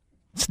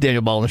 It's the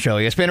Daniel Baldwin Show,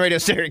 ESPN Radio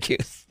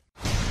Syracuse.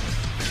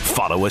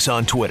 Follow us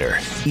on Twitter,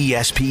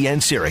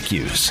 ESPN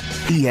Syracuse.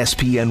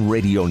 ESPN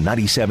Radio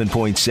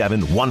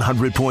 97.7,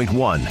 100.1,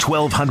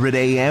 1200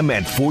 AM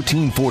and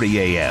 1440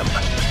 AM.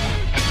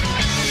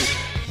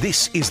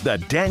 This is the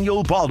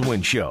Daniel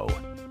Baldwin Show.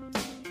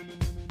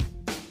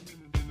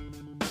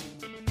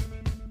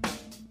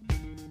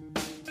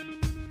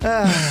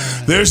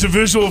 There's a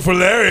visual for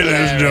Larry,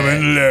 ladies and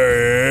gentlemen.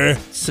 Larry.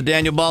 It's the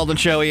Daniel Baldwin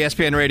Show,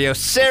 ESPN Radio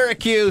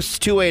Syracuse,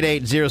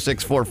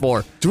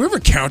 288-0644. Do we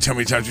ever count how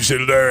many times you say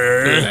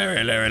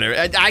Larry? Larry.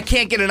 I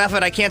can't get enough of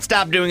it. I can't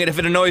stop doing it. If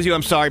it annoys you,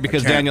 I'm sorry,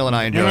 because Daniel and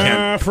I enjoy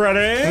it.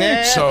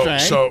 Freddie. So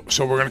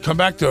we're going to come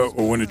back to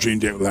Win a Dream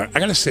Day with Larry. I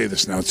got to say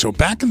this now. So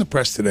back in the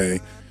press today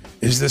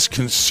is this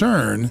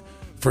concern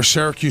for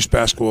Syracuse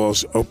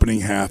basketball's opening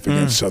half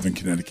against Southern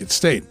Connecticut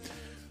State.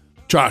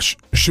 Josh,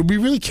 should we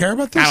really care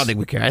about this? I don't think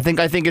we care. I think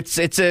it's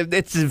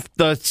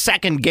the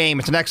second game.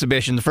 It's an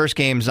exhibition. The first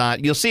game's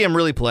on. You'll see them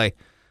really play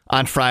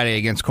on Friday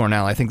against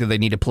Cornell. I think that they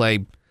need to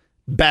play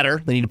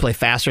better. They need to play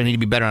faster. They need to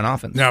be better on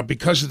offense. Now,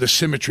 because of the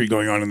symmetry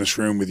going on in this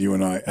room with you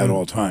and I at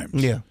all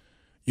times,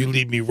 you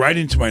lead me right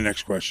into my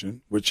next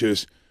question, which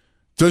is,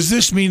 does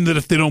this mean that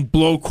if they don't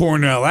blow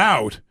Cornell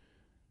out,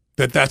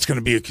 that's going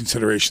to be a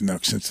consideration now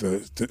since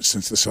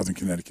the Southern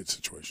Connecticut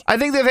situation? I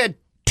think they've had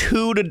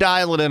two to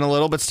dial it in a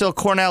little, but still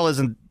Cornell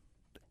isn't.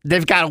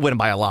 They've got to win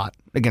by a lot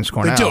against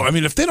Cornell. They do. I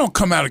mean, if they don't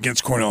come out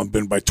against Cornell and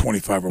win by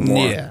 25 or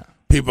more,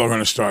 people are going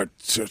to start.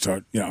 If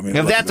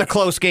that's a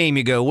close game,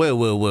 you go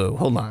whoa,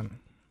 hold on,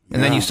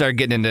 and then you start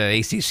getting into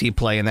ACC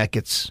play, and that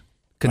gets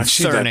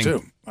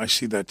concerning. I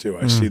see that too.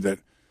 I see that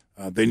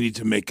they need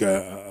to make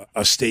a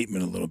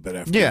statement a little bit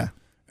after. Yeah.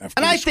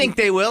 And I think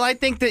they will. I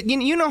think that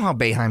you know how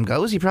Boeheim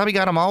goes. He probably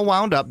got them all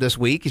wound up this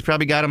week. He's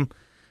probably got them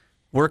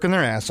working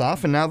their ass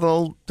off, and now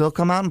they'll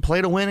come out and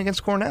play to win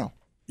against Cornell.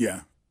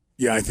 Yeah.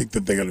 I think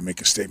that they got to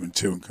make a statement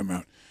too and come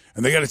out,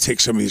 and they got to take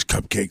some of these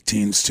cupcake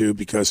teams too,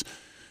 because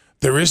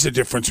there is a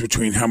difference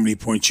between how many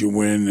points you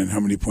win and how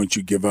many points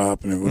you give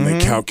up, and when they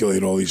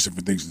calculate all these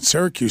different things. And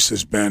Syracuse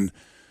has been,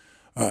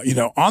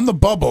 on the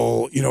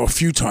bubble, a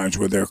few times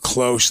where they're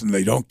close and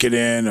they don't get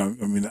in. I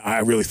mean, I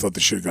really thought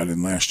they should have got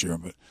in last year,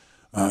 but.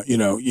 You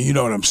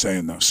know what I'm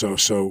saying though. So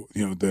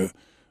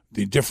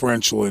the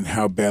differential in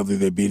how badly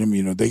they beat them.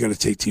 They got to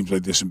take teams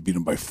like this and beat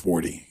them by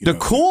 40. The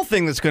cool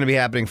thing that's going to be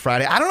happening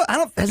Friday. I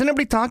don't. Has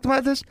anybody talked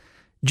about this?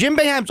 Jim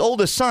Boeheim's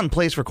oldest son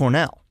plays for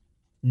Cornell.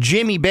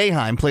 Jimmy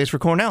Boeheim plays for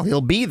Cornell.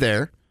 He'll be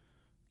there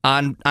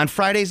on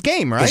Friday's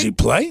game. Right? Does he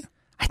play?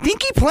 I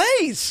think he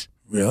plays.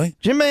 Really?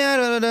 Jim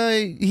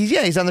Boeheim,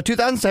 he's on the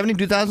 2017,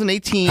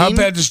 2018. How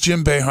bad does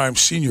Jim Boeheim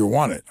Sr.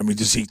 want it? I mean,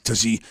 does he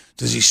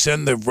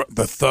send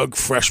the thug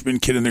freshman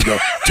kid in there and go,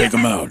 take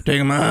him out.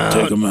 Take him out.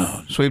 Take him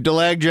out. Sweep the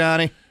leg,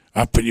 Johnny.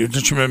 Don't you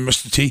remember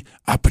Mr. T?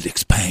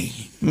 Appendix pain.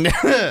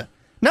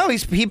 No,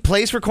 he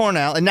plays for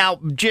Cornell, and now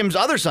Jim's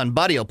other son,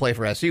 Buddy, will play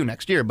for SU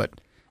next year. But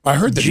I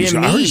heard that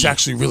he's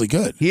actually really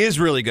good. He is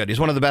really good. He's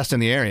one of the best in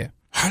the area.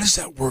 How does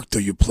that work, though?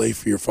 You play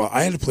for your father.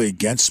 I had to play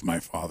against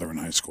my father in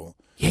high school.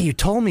 Yeah, you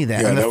told me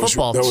that. Yeah, and the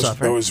football stuff.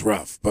 That was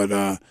rough. But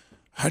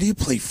how do you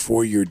play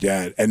for your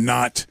dad and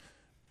not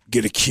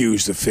get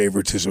accused of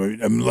favoritism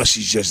unless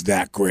he's just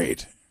that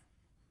great?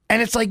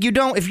 And it's like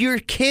if your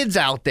kid's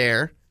out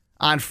there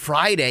on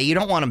Friday, you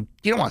don't want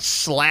to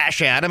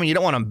slash at him and you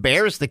don't want to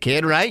embarrass the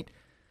kid, right?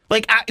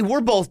 Like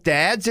we're both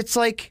dads. It's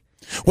like,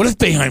 what if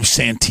Boeheim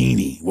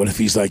Santini? What if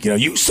he's like,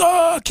 you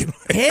suck?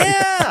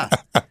 Yeah.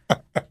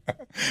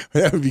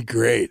 That would be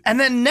great. And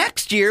then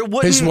next year,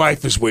 his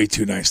wife is way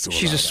too nice to him.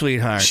 She's a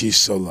sweetheart. She's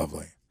so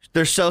lovely.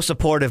 They're so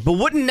supportive. But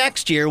wouldn't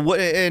next year,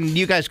 and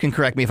you guys can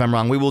correct me if I'm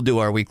wrong, we will do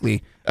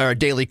our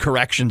daily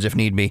corrections if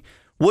need be.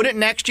 Wouldn't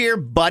next year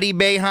Buddy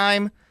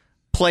Boeheim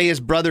play his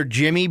brother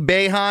Jimmy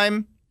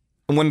Boeheim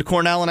when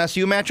Cornell and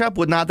SU match up?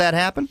 Would not that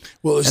happen?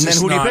 Well, is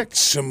this not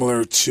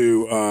similar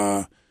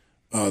to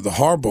the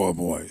Harbaugh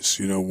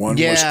boys? One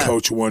was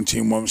coach of one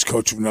team, one was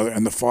coach of another,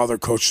 and the father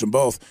coached them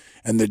both.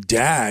 And the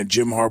dad,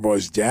 Jim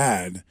Harbaugh's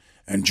dad,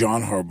 and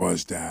John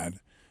Harbaugh's dad,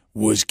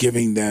 was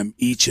giving them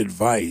each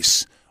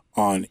advice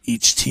on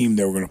each team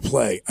they were going to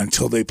play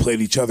until they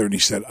played each other. And he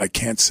said, I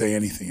can't say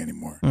anything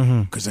anymore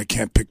because I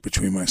can't pick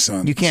between my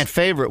sons. You can't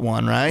favorite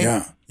one, right?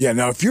 Yeah. Yeah.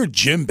 Now, if you're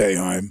Jim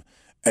Boeheim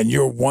and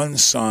your one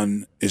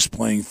son is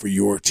playing for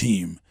your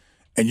team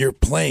and you're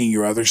playing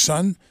your other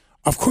son,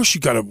 of course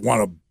you got to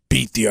want to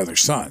beat the other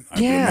son, I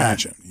would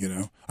imagine,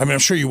 I mean, I'm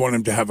sure you want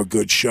him to have a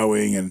good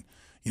showing and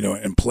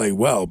play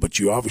well, but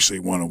you obviously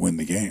want to win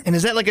the game. And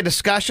is that like a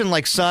discussion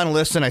like, son,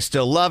 listen, I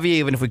still love you,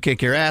 even if we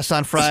kick your ass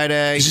on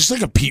Friday? Is this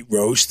like a Pete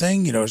Rose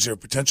thing? Is there a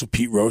potential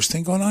Pete Rose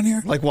thing going on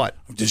here? Like what?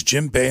 Does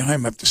Jim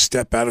Boeheim have to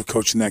step out of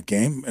coaching that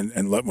game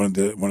and let one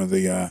of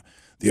the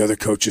other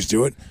coaches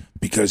do it?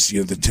 Because,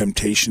 the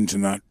temptation to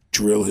not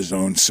drill his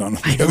own son.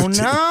 I don't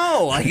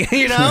know.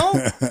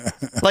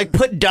 Like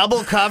put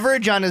double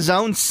coverage on his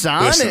own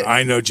son? Listen,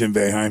 I know Jim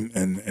Boeheim,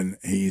 and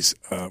he's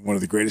one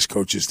of the greatest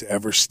coaches to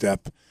ever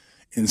step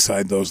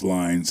inside those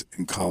lines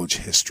in college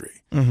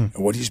history. Mhm.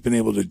 And what he's been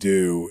able to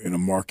do in a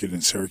market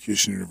in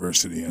Syracuse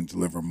University and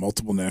deliver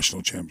multiple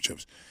national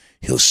championships,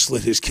 he'll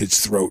slit his kid's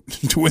throat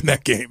to win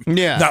that game.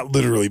 Yeah. Not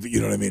literally, but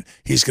you know what I mean?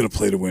 He's going to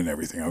play to win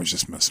everything. I was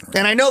just messing around.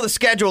 And I know the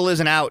schedule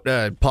isn't out,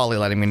 Paulie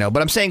letting me know,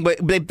 but I'm saying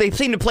but they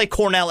seem to play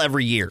Cornell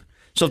every year.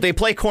 So if they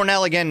play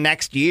Cornell again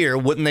next year,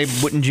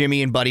 wouldn't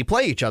Jimmy and Buddy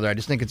play each other? I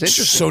just think it's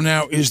interesting. So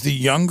now, is the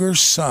younger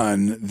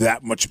son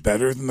that much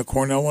better than the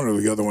Cornell one,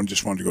 or the other one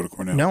just wanted to go to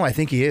Cornell? No, I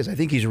think he is. I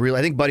think he's real.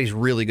 I think Buddy's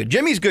really good.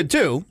 Jimmy's good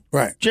too.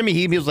 Right. Jimmy,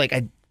 he was like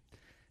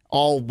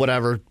all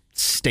whatever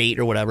state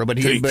or whatever. But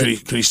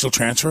could he still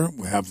transfer?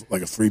 We have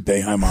like a 3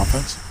 Boeheim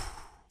offense.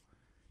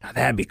 Now,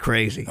 that'd be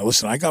crazy. Now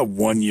listen, I got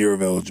 1 year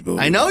of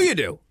eligibility. I know you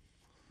do.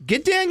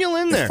 Get Daniel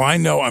in there. If I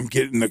know I'm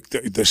getting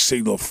the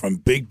signal from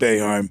Big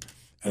Boeheim,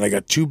 and I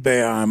got 2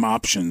 Boeheim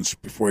options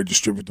before I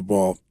distribute the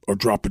ball or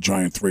drop a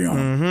giant 3 on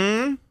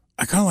him.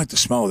 I kind of like the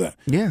smell of that.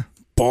 Yeah.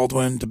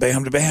 Baldwin to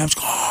Boeheim's.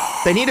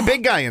 They need a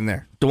big guy in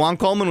there. DeJuan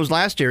Coleman was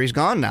last year. He's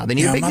gone now. They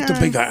need a big guy. I'm not the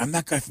big guy. I'm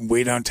that guy from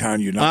way downtown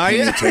you're not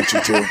paying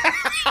attention to.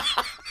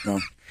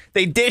 No.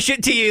 They dish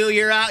it to you.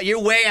 You're out.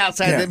 You're way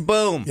outside. Yeah. Then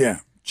boom.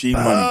 Yeah.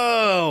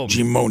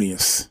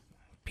 G-Monius.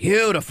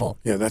 Beautiful.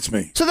 Yeah, that's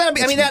me. So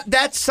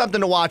that's something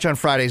to watch on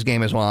Friday's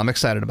game as well. I'm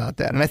excited about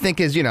that. And I think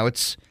it's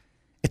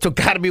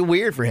got to be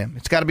weird for him.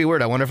 It's got to be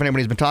weird. I wonder if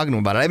anybody's been talking to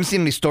him about it. I haven't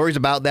seen any stories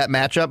about that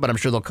matchup, but I'm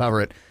sure they'll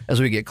cover it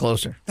as we get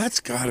closer. That's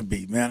got to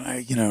be,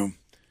 man.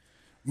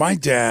 My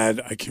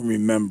dad, I can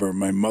remember,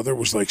 my mother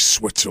was like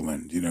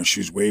Switzerland. She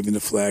was waving the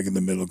flag in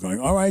the middle going,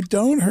 all right,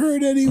 don't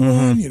hurt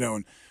anyone,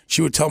 and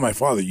she would tell my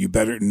father,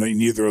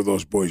 neither of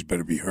those boys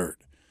better be hurt.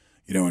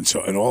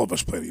 And all of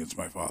us played against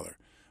my father.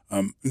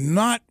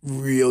 Not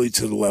really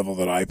to the level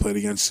that I played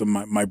against them.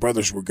 My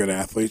brothers were good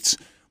athletes,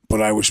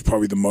 but I was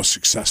probably the most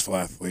successful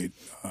athlete,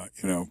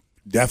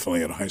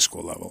 definitely at a high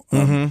school level.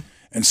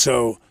 And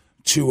so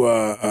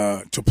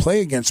to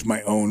play against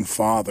my own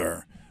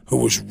father, who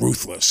was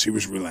ruthless, he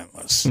was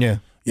relentless. Yeah.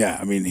 Yeah,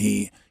 I mean,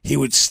 he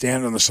would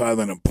stand on the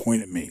sideline and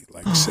point at me,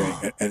 like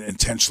saying, and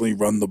intentionally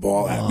run the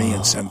ball at me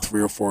and send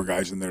 3 or 4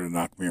 guys in there to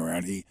knock me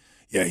around. He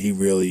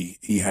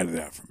had it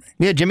out for me.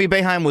 Yeah, Jimmy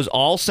Boeheim was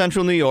all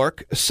Central New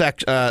York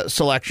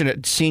selection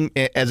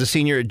as a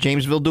senior at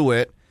Jamesville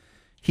DeWitt.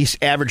 He's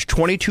averaged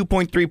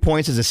 22.3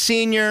 points as a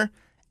senior,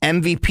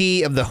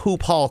 MVP of the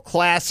Hoop Hall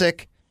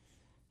Classic.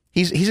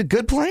 He's a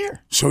good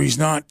player. So is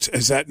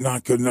that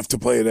not good enough to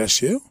play at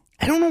SU?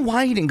 I don't know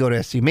why he didn't go to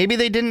SU. Maybe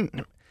they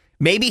didn't.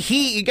 Maybe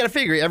you got to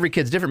figure every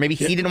kid's different. Maybe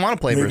he didn't want to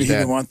play for his dad. Maybe he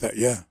didn't want that,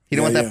 yeah. He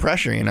didn't want that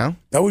pressure,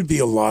 That would be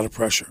a lot of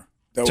pressure.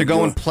 To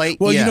go and play.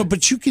 Well,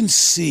 but you can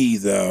see,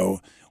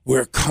 though,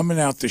 we're coming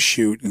out the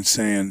chute and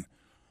saying,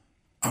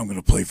 I'm going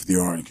to play for the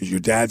Orange because your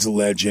dad's a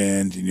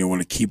legend and you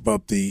want to keep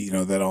up the,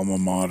 that alma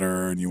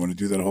mater and you want to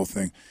do that whole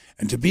thing.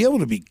 And to be able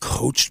to be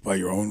coached by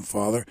your own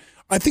father,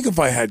 I think if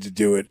I had to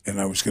do it and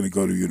I was going to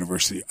go to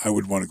university, I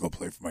would want to go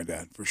play for my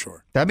dad for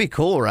sure. That'd be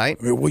cool, right?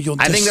 I mean,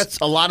 I think that's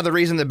a lot of the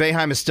reason that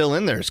Boeheim is still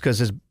in there is because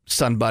his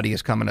son Buddy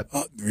is coming up.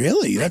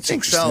 Really? That's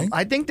interesting. So.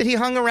 I think that he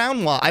hung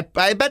around while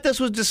I bet this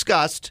was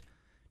discussed,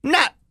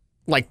 not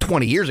like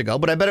 20 years ago,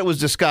 but I bet it was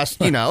discussed,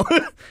 probably a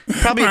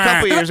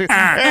couple of years ago.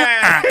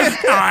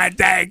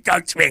 Dang,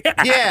 coach me.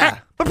 Yeah,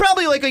 but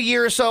probably like a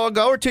year or so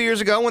ago or 2 years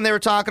ago when they were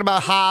talking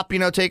about Hop,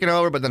 taking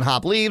over, but then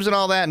Hop leaves and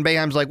all that, and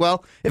Boeheim's like,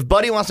 well, if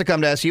Buddy wants to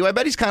come to SU, I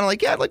bet he's kind of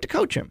like, yeah, I'd like to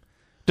coach him.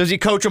 Does he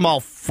coach him all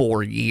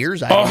 4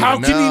 years? How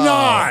can he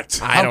not?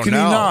 How can he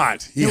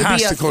not? He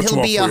has to coach him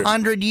all 4 years. He'll be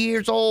 100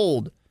 years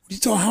old.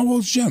 How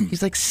old's Jim?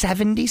 He's like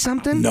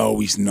 70-something? No,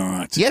 he's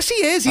not. Yes,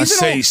 he is. I'd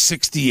say he's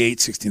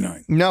 68,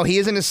 69. No, he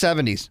is in his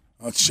 70s.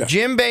 Let's check.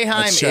 Jim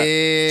Boeheim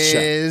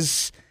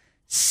is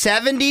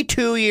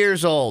 72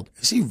 years old.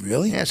 Is he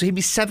really? Yeah, so he'd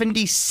be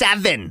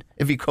 77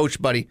 if he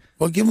coached Buddy.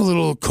 Well, give him a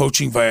little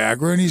coaching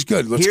Viagra and he's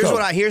good. Let's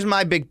go. Here's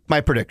my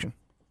prediction.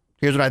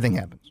 Here's what I think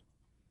happens.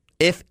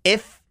 If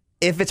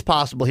it's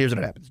possible, here's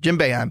what happens. Jim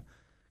Boeheim,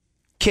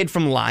 kid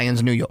from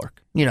Lyons, New York.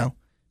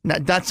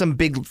 Not some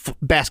big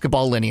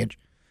basketball lineage.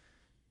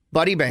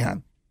 Buddy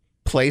Boeheim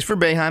plays for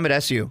Boeheim at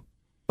SU.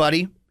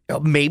 Buddy,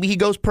 maybe he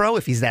goes pro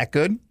if he's that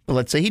good. But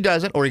let's say he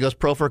doesn't, or he goes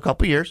pro for a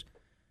couple years.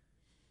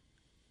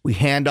 We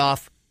hand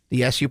off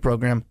the SU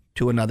program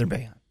to another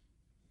Boeheim.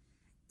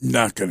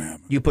 Not going to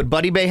happen. You put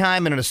Buddy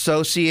Boeheim in an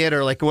associate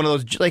or like one of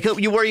those, like where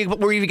you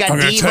got Devo.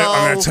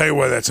 I'm going to tell you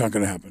why that's not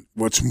going to happen.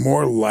 What's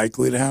more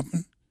likely to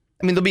happen?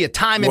 I mean, there'll be a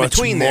time in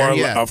between there.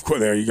 Yeah. Of course,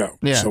 there you go.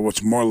 Yeah. So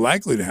what's more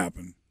likely to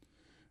happen,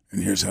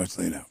 and here's how it's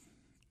laid out.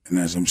 And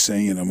as I'm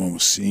saying it, I'm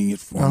almost seeing it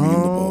forming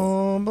in the bowl.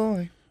 Oh,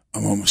 boy.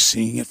 I'm almost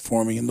seeing it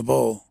forming in the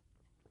bowl.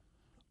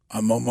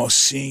 I'm almost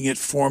seeing it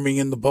forming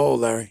in the bowl,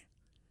 Larry.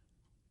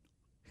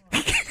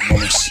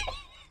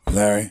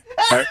 Larry's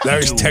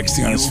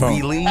texting on his phone.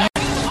 Really?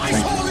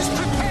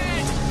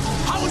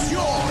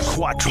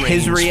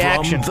 His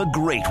reaction from the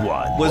Great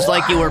One was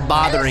like you were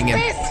bothering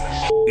him.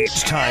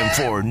 It's time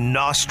for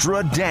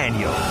Nostra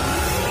Daniel.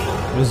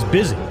 It was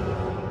busy.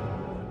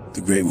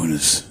 The Great One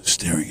is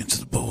staring into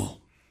the bowl.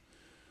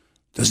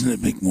 Doesn't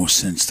it make more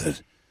sense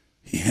that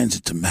he hands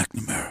it to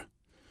McNamara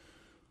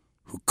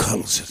who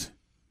cuddles it.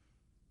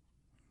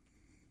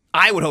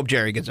 I would hope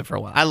Jerry gets it for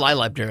a while. I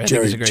like Jerry. I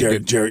think he's a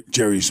great dude.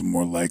 Jerry's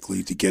more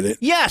likely to get it.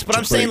 Yes, but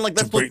I'm saying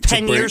let's look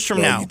 10 years from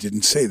now. You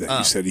didn't say that.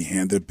 You said he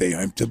handed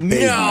Boeheim to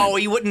Boeheim. No,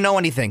 he wouldn't know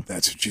anything.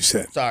 That's what you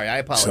said. Sorry, I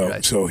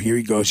apologize. So here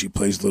he goes. He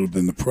plays a little bit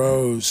in the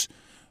pros.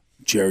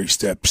 Jerry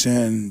steps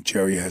in.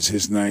 Jerry has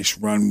his nice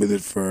run with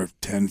it for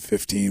 10,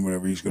 15,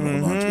 whatever he's going to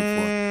hold on to it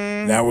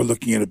for. Now we're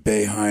looking at a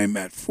Boeheim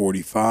at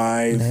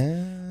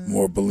 45.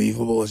 More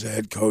believable as a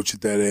head coach at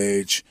that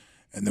age.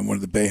 And then one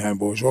of the Boeheim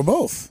boys, or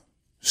both,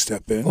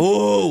 step in.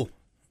 Ooh.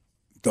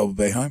 Double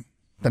Boeheim.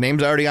 The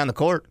name's already on the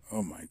court.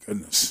 Oh, my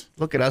goodness.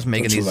 Look at us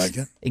making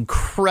these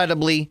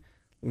incredibly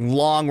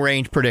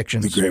long-range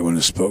predictions. The great one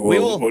is spoke.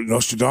 Well,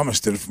 Nostradamus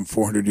did it from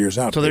 400 years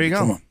out. So there you go.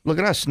 Come on. Look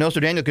at us.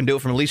 Nostradamus can do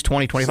it from at least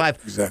 2025.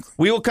 Exactly.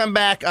 We will come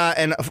back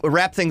and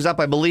wrap things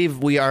up. I believe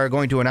we are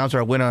going to announce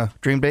our Win a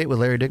Dream Date with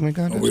Larry Dickman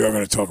contest. We are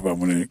going to talk about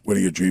winning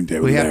your dream date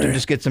with We Larry. have to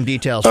just get some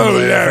details from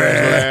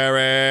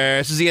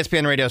Larry. This is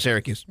ESPN Radio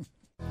Syracuse.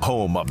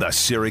 Home of the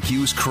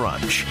Syracuse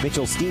Crunch.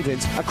 Mitchell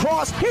Stevens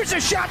across. Here's a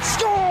shot.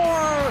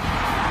 Score!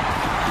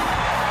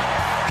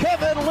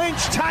 Kevin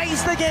Lynch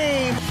ties the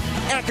game.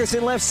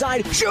 Ackerson left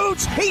side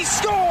shoots. He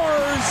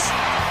scores.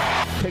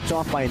 Picked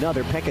off by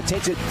another. Pekka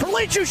takes it for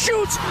Lynch, who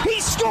shoots.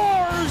 He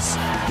scores.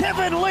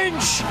 Kevin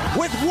Lynch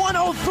with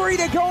 1:03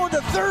 to go in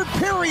the third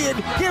period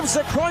gives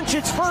the Crunch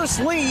its first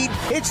lead.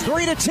 It's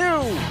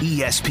 3-2.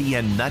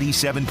 ESPN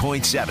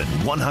 97.7,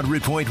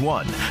 100.1,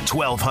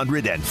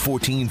 1200 and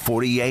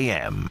 1440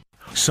 AM.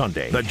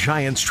 Sunday, the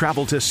Giants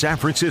travel to San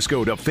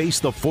Francisco to face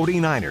the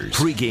 49ers.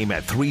 Pre-game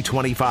at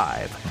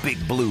 3:25.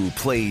 Big Blue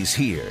plays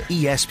here.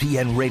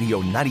 ESPN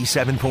Radio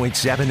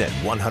 97.7 and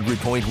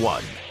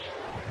 100.1.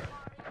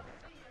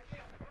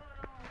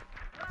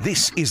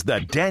 This is the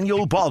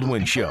Daniel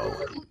Baldwin Show.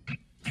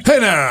 Hey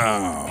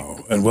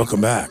now, and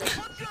welcome back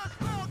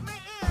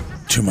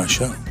to my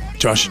show.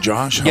 Josh,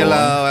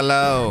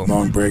 hello.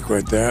 Long break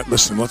right there.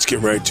 Listen, let's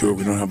get right to it.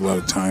 We don't have a lot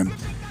of time.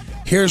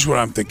 Here's what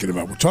I'm thinking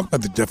about. We're talking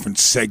about the different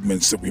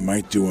segments that we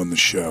might do on the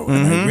show,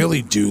 and I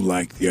really do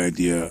like the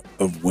idea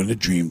of Win a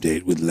Dream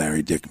Date with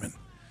Larry Dickman.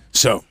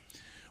 So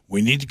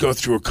we need to go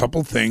through a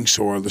couple things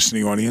so our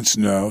listening audience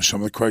know some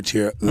of the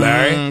criteria.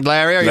 Larry,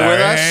 are you with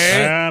us?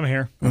 I'm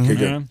here. Okay,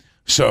 good.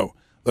 So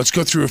let's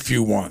go through a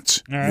few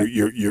wants. All right.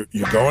 You're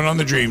going on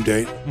the dream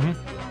date.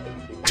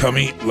 Tell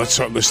me. Let's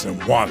start listening.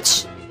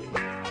 Wants.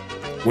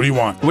 What do you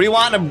want? What do you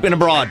want in a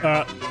broad?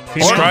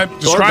 Describe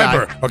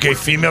her. Okay,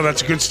 female.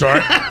 That's a good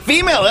start.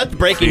 Female. That's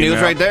breaking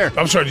news right there.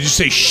 I'm sorry. Did you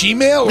say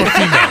she-male or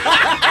female?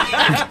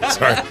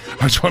 Sorry.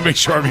 I just want to make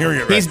sure I'm hearing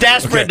it right. He's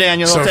desperate,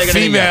 Daniel. So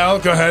female.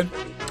 Go ahead.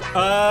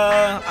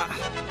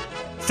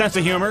 Sense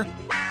of humor.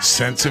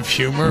 Sense of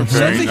humor.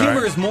 Very Sense of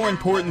humor nice. is more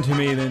important to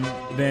me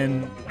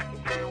than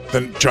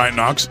Giant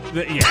Knox?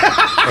 Yeah.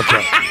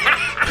 Okay.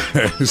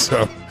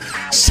 So,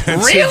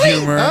 sense really? of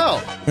humor.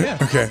 Oh. Yeah.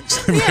 Okay.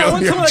 So Yeah, I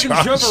want someone I can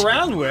Josh. joke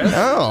around with.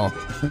 Oh.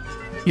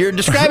 You're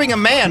describing a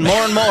man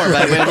more and more.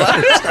 By the way.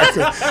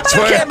 Exactly. I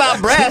don't care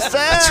about breasts.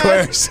 That's why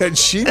I said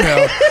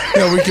she-male.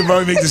 We can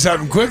probably make this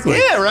happen quickly.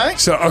 Yeah, right.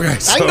 So, okay.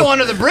 I can go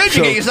under the bridge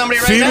and get you somebody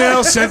right now.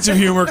 Female sense of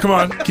humor. Come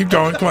on. Keep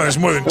going. Come on. There's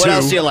more than two. What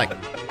else do you like?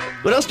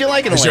 What else do you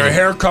like in a Is there a lady?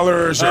 hair color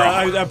or is there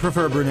I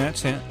prefer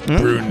brunettes, yeah.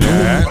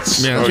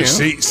 brunettes? Yeah, Oh, yeah.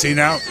 see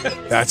now?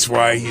 That's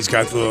why he's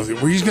got the little...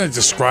 Well, he's going to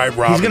describe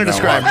Robin. He's going to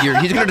describe now. your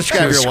wife.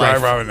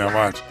 Describe Robin now.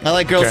 Watch. I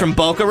like girls from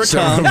Boca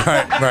Raton. So,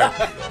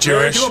 right.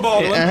 Jewish.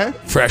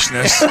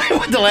 Freshness.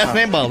 With the last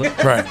name Baldwin.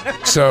 Right.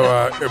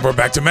 So we're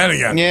back to men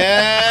again.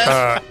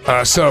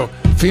 Yes. So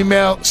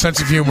female,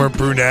 sense of humor,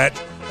 brunette.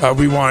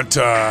 We want...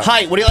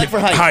 height. What do you like for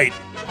height? Height.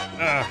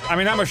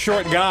 I'm a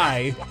short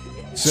guy.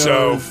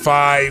 So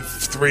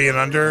 5'3" and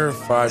under,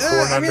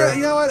 5'4" and under.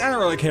 You know what? I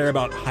don't really care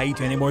about height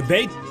anymore.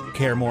 They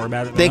care more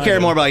about it. They care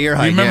more about your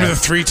height. You remember the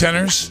three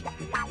tenors?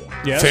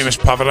 Yes. Famous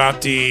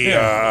Pavarotti,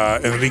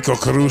 Enrico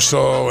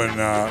Caruso,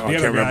 and I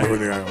can't remember who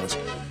the guy was.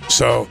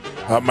 So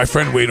my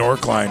friend Wade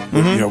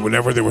Orkline,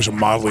 whenever there was a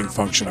modeling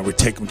function, I would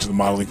take him to the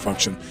modeling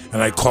function,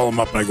 and I'd call him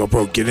up and I go,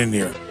 bro, get in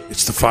here.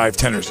 It's the 5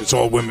 tenors. It's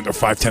all women that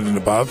are 5'10" and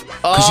above.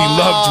 Because he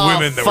loved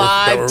women that were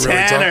really tall.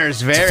 5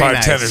 tenors. Very nice.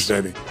 5 tenors,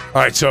 baby.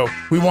 All right, so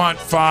we want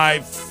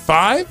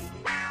 5'5".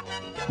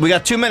 We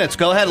got 2 minutes.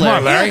 Go ahead, Come Larry.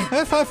 on, Larry.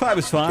 Yeah, 5'5"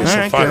 is fine.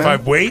 Okay, so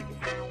 5'5" weight,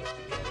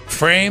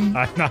 frame.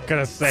 I'm not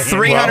going to say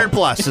 300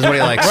 plus is what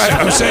he likes. Right,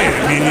 I'm saying.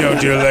 I mean,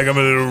 do you like I'm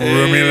a little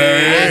roomy,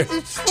 Larry?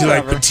 Do you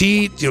like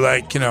petite? Do you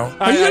like,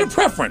 Have you got a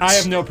preference? I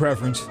have no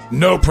preference.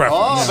 No preference.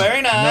 Oh,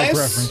 very nice. No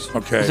preference.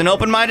 Okay. He's an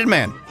open-minded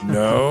man.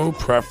 No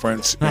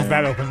preference. Not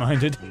that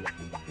open-minded.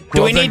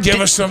 Do we need give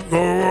us some?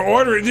 You're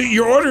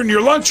ordering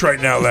your lunch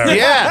right now, Larry.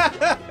 Yeah.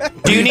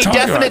 Do you need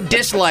definite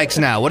dislikes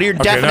now? What are your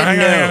definite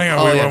hang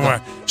on. no?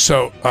 Wait.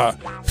 So,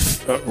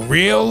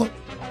 real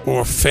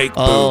or fake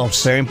Oh,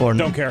 boobs? very important.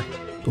 Don't care.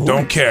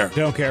 Don't care.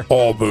 Don't care.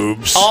 All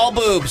boobs. All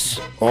boobs.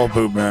 All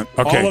boob, man.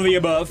 Okay. All of the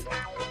above.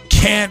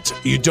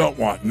 You don't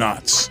want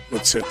knots.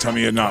 Let's tell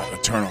me a knot, a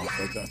turn off.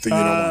 A thing you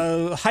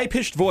don't want.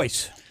 High-pitched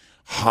voice.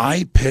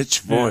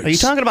 High-pitched voice. Are you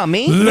talking about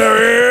me?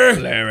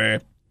 Larry.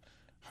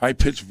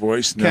 High-pitched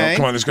voice? No. Okay.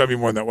 Come on, there's got to be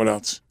more than that. What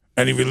else?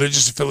 Any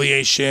religious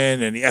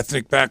affiliation? Any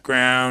ethnic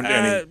background?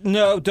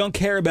 No, don't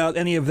care about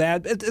any of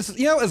that. It's,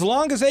 as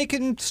long as they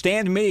can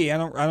stand me, I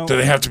don't. Do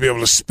they have to be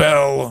able to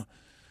spell?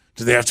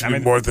 Do they have to be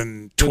more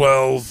than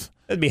 12?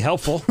 That'd be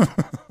helpful.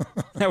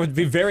 That would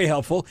be very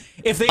helpful.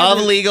 If they of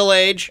legal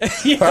age.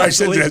 I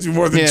said they have to be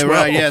more than 12.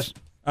 Right, yes.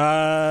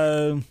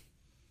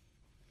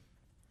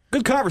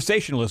 Good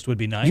conversationalist would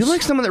be nice. You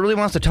like someone that really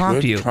wants to talk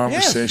to you. Good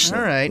conversation. Yes.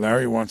 All right.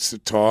 Larry wants to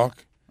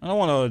talk. I don't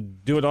want to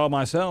do it all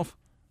myself.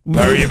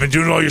 Larry, you've been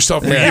doing it all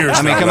yourself for years.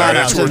 I mean, now, come Larry. on.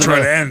 That's where we're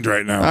trying to end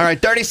right now. All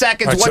right, 30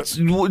 seconds.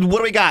 Right, what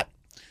do we got?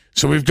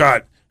 So we've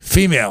got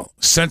female,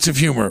 sense of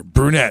humor,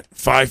 brunette,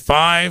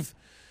 5'5",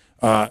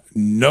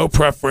 no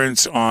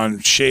preference on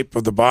shape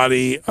of the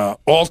body,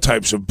 all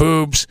types of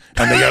boobs,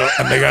 and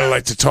they gotta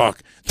like to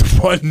talk. The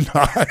one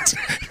not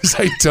is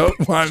I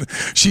don't want.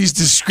 She's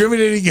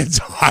discriminating against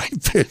high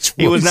pitched.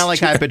 He was not like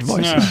high pitched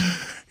voice.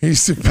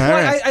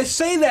 I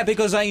say that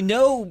because I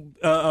know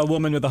a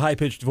woman with a high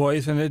pitched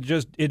voice, and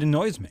it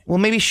annoys me. Well,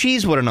 maybe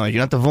she's what annoys you,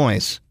 not the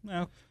voice.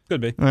 No, could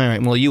be. All right.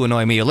 Well, you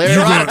annoy me. Larry,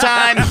 we're out of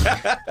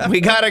time.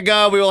 We gotta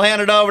go. We will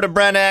hand it over to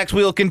Brent X.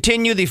 We will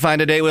continue the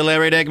Find a Date with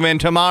Larry Dickman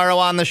tomorrow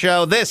on the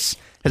show. This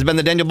has been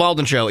the Daniel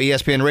Baldwin Show,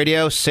 ESPN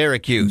Radio,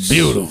 Syracuse.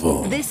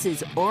 Beautiful. This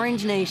is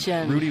Orange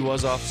Nation. Rudy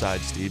was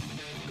offside, Steve.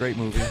 Great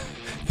movie.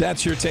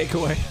 That's your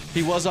takeaway?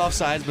 He was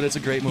offside, but it's a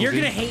great movie. You're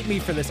going to hate me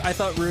for this. I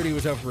thought Rudy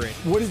was overrated.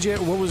 What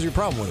was your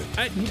problem with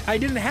it? I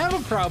didn't have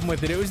a problem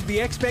with it. It was the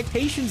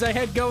expectations I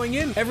had going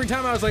in. Every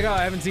time I was like,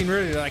 I haven't seen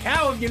Rudy. They're like,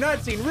 how have you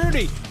not seen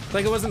Rudy?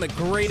 Like, it wasn't the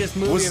greatest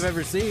movie I've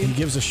ever seen. He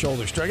gives a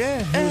shoulder shrug.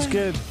 It was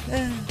good.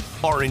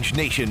 Orange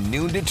Nation,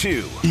 noon to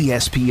 2.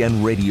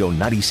 ESPN Radio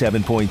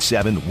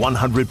 97.7,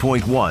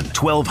 100.1,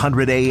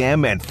 1200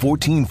 AM and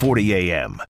 1440 AM.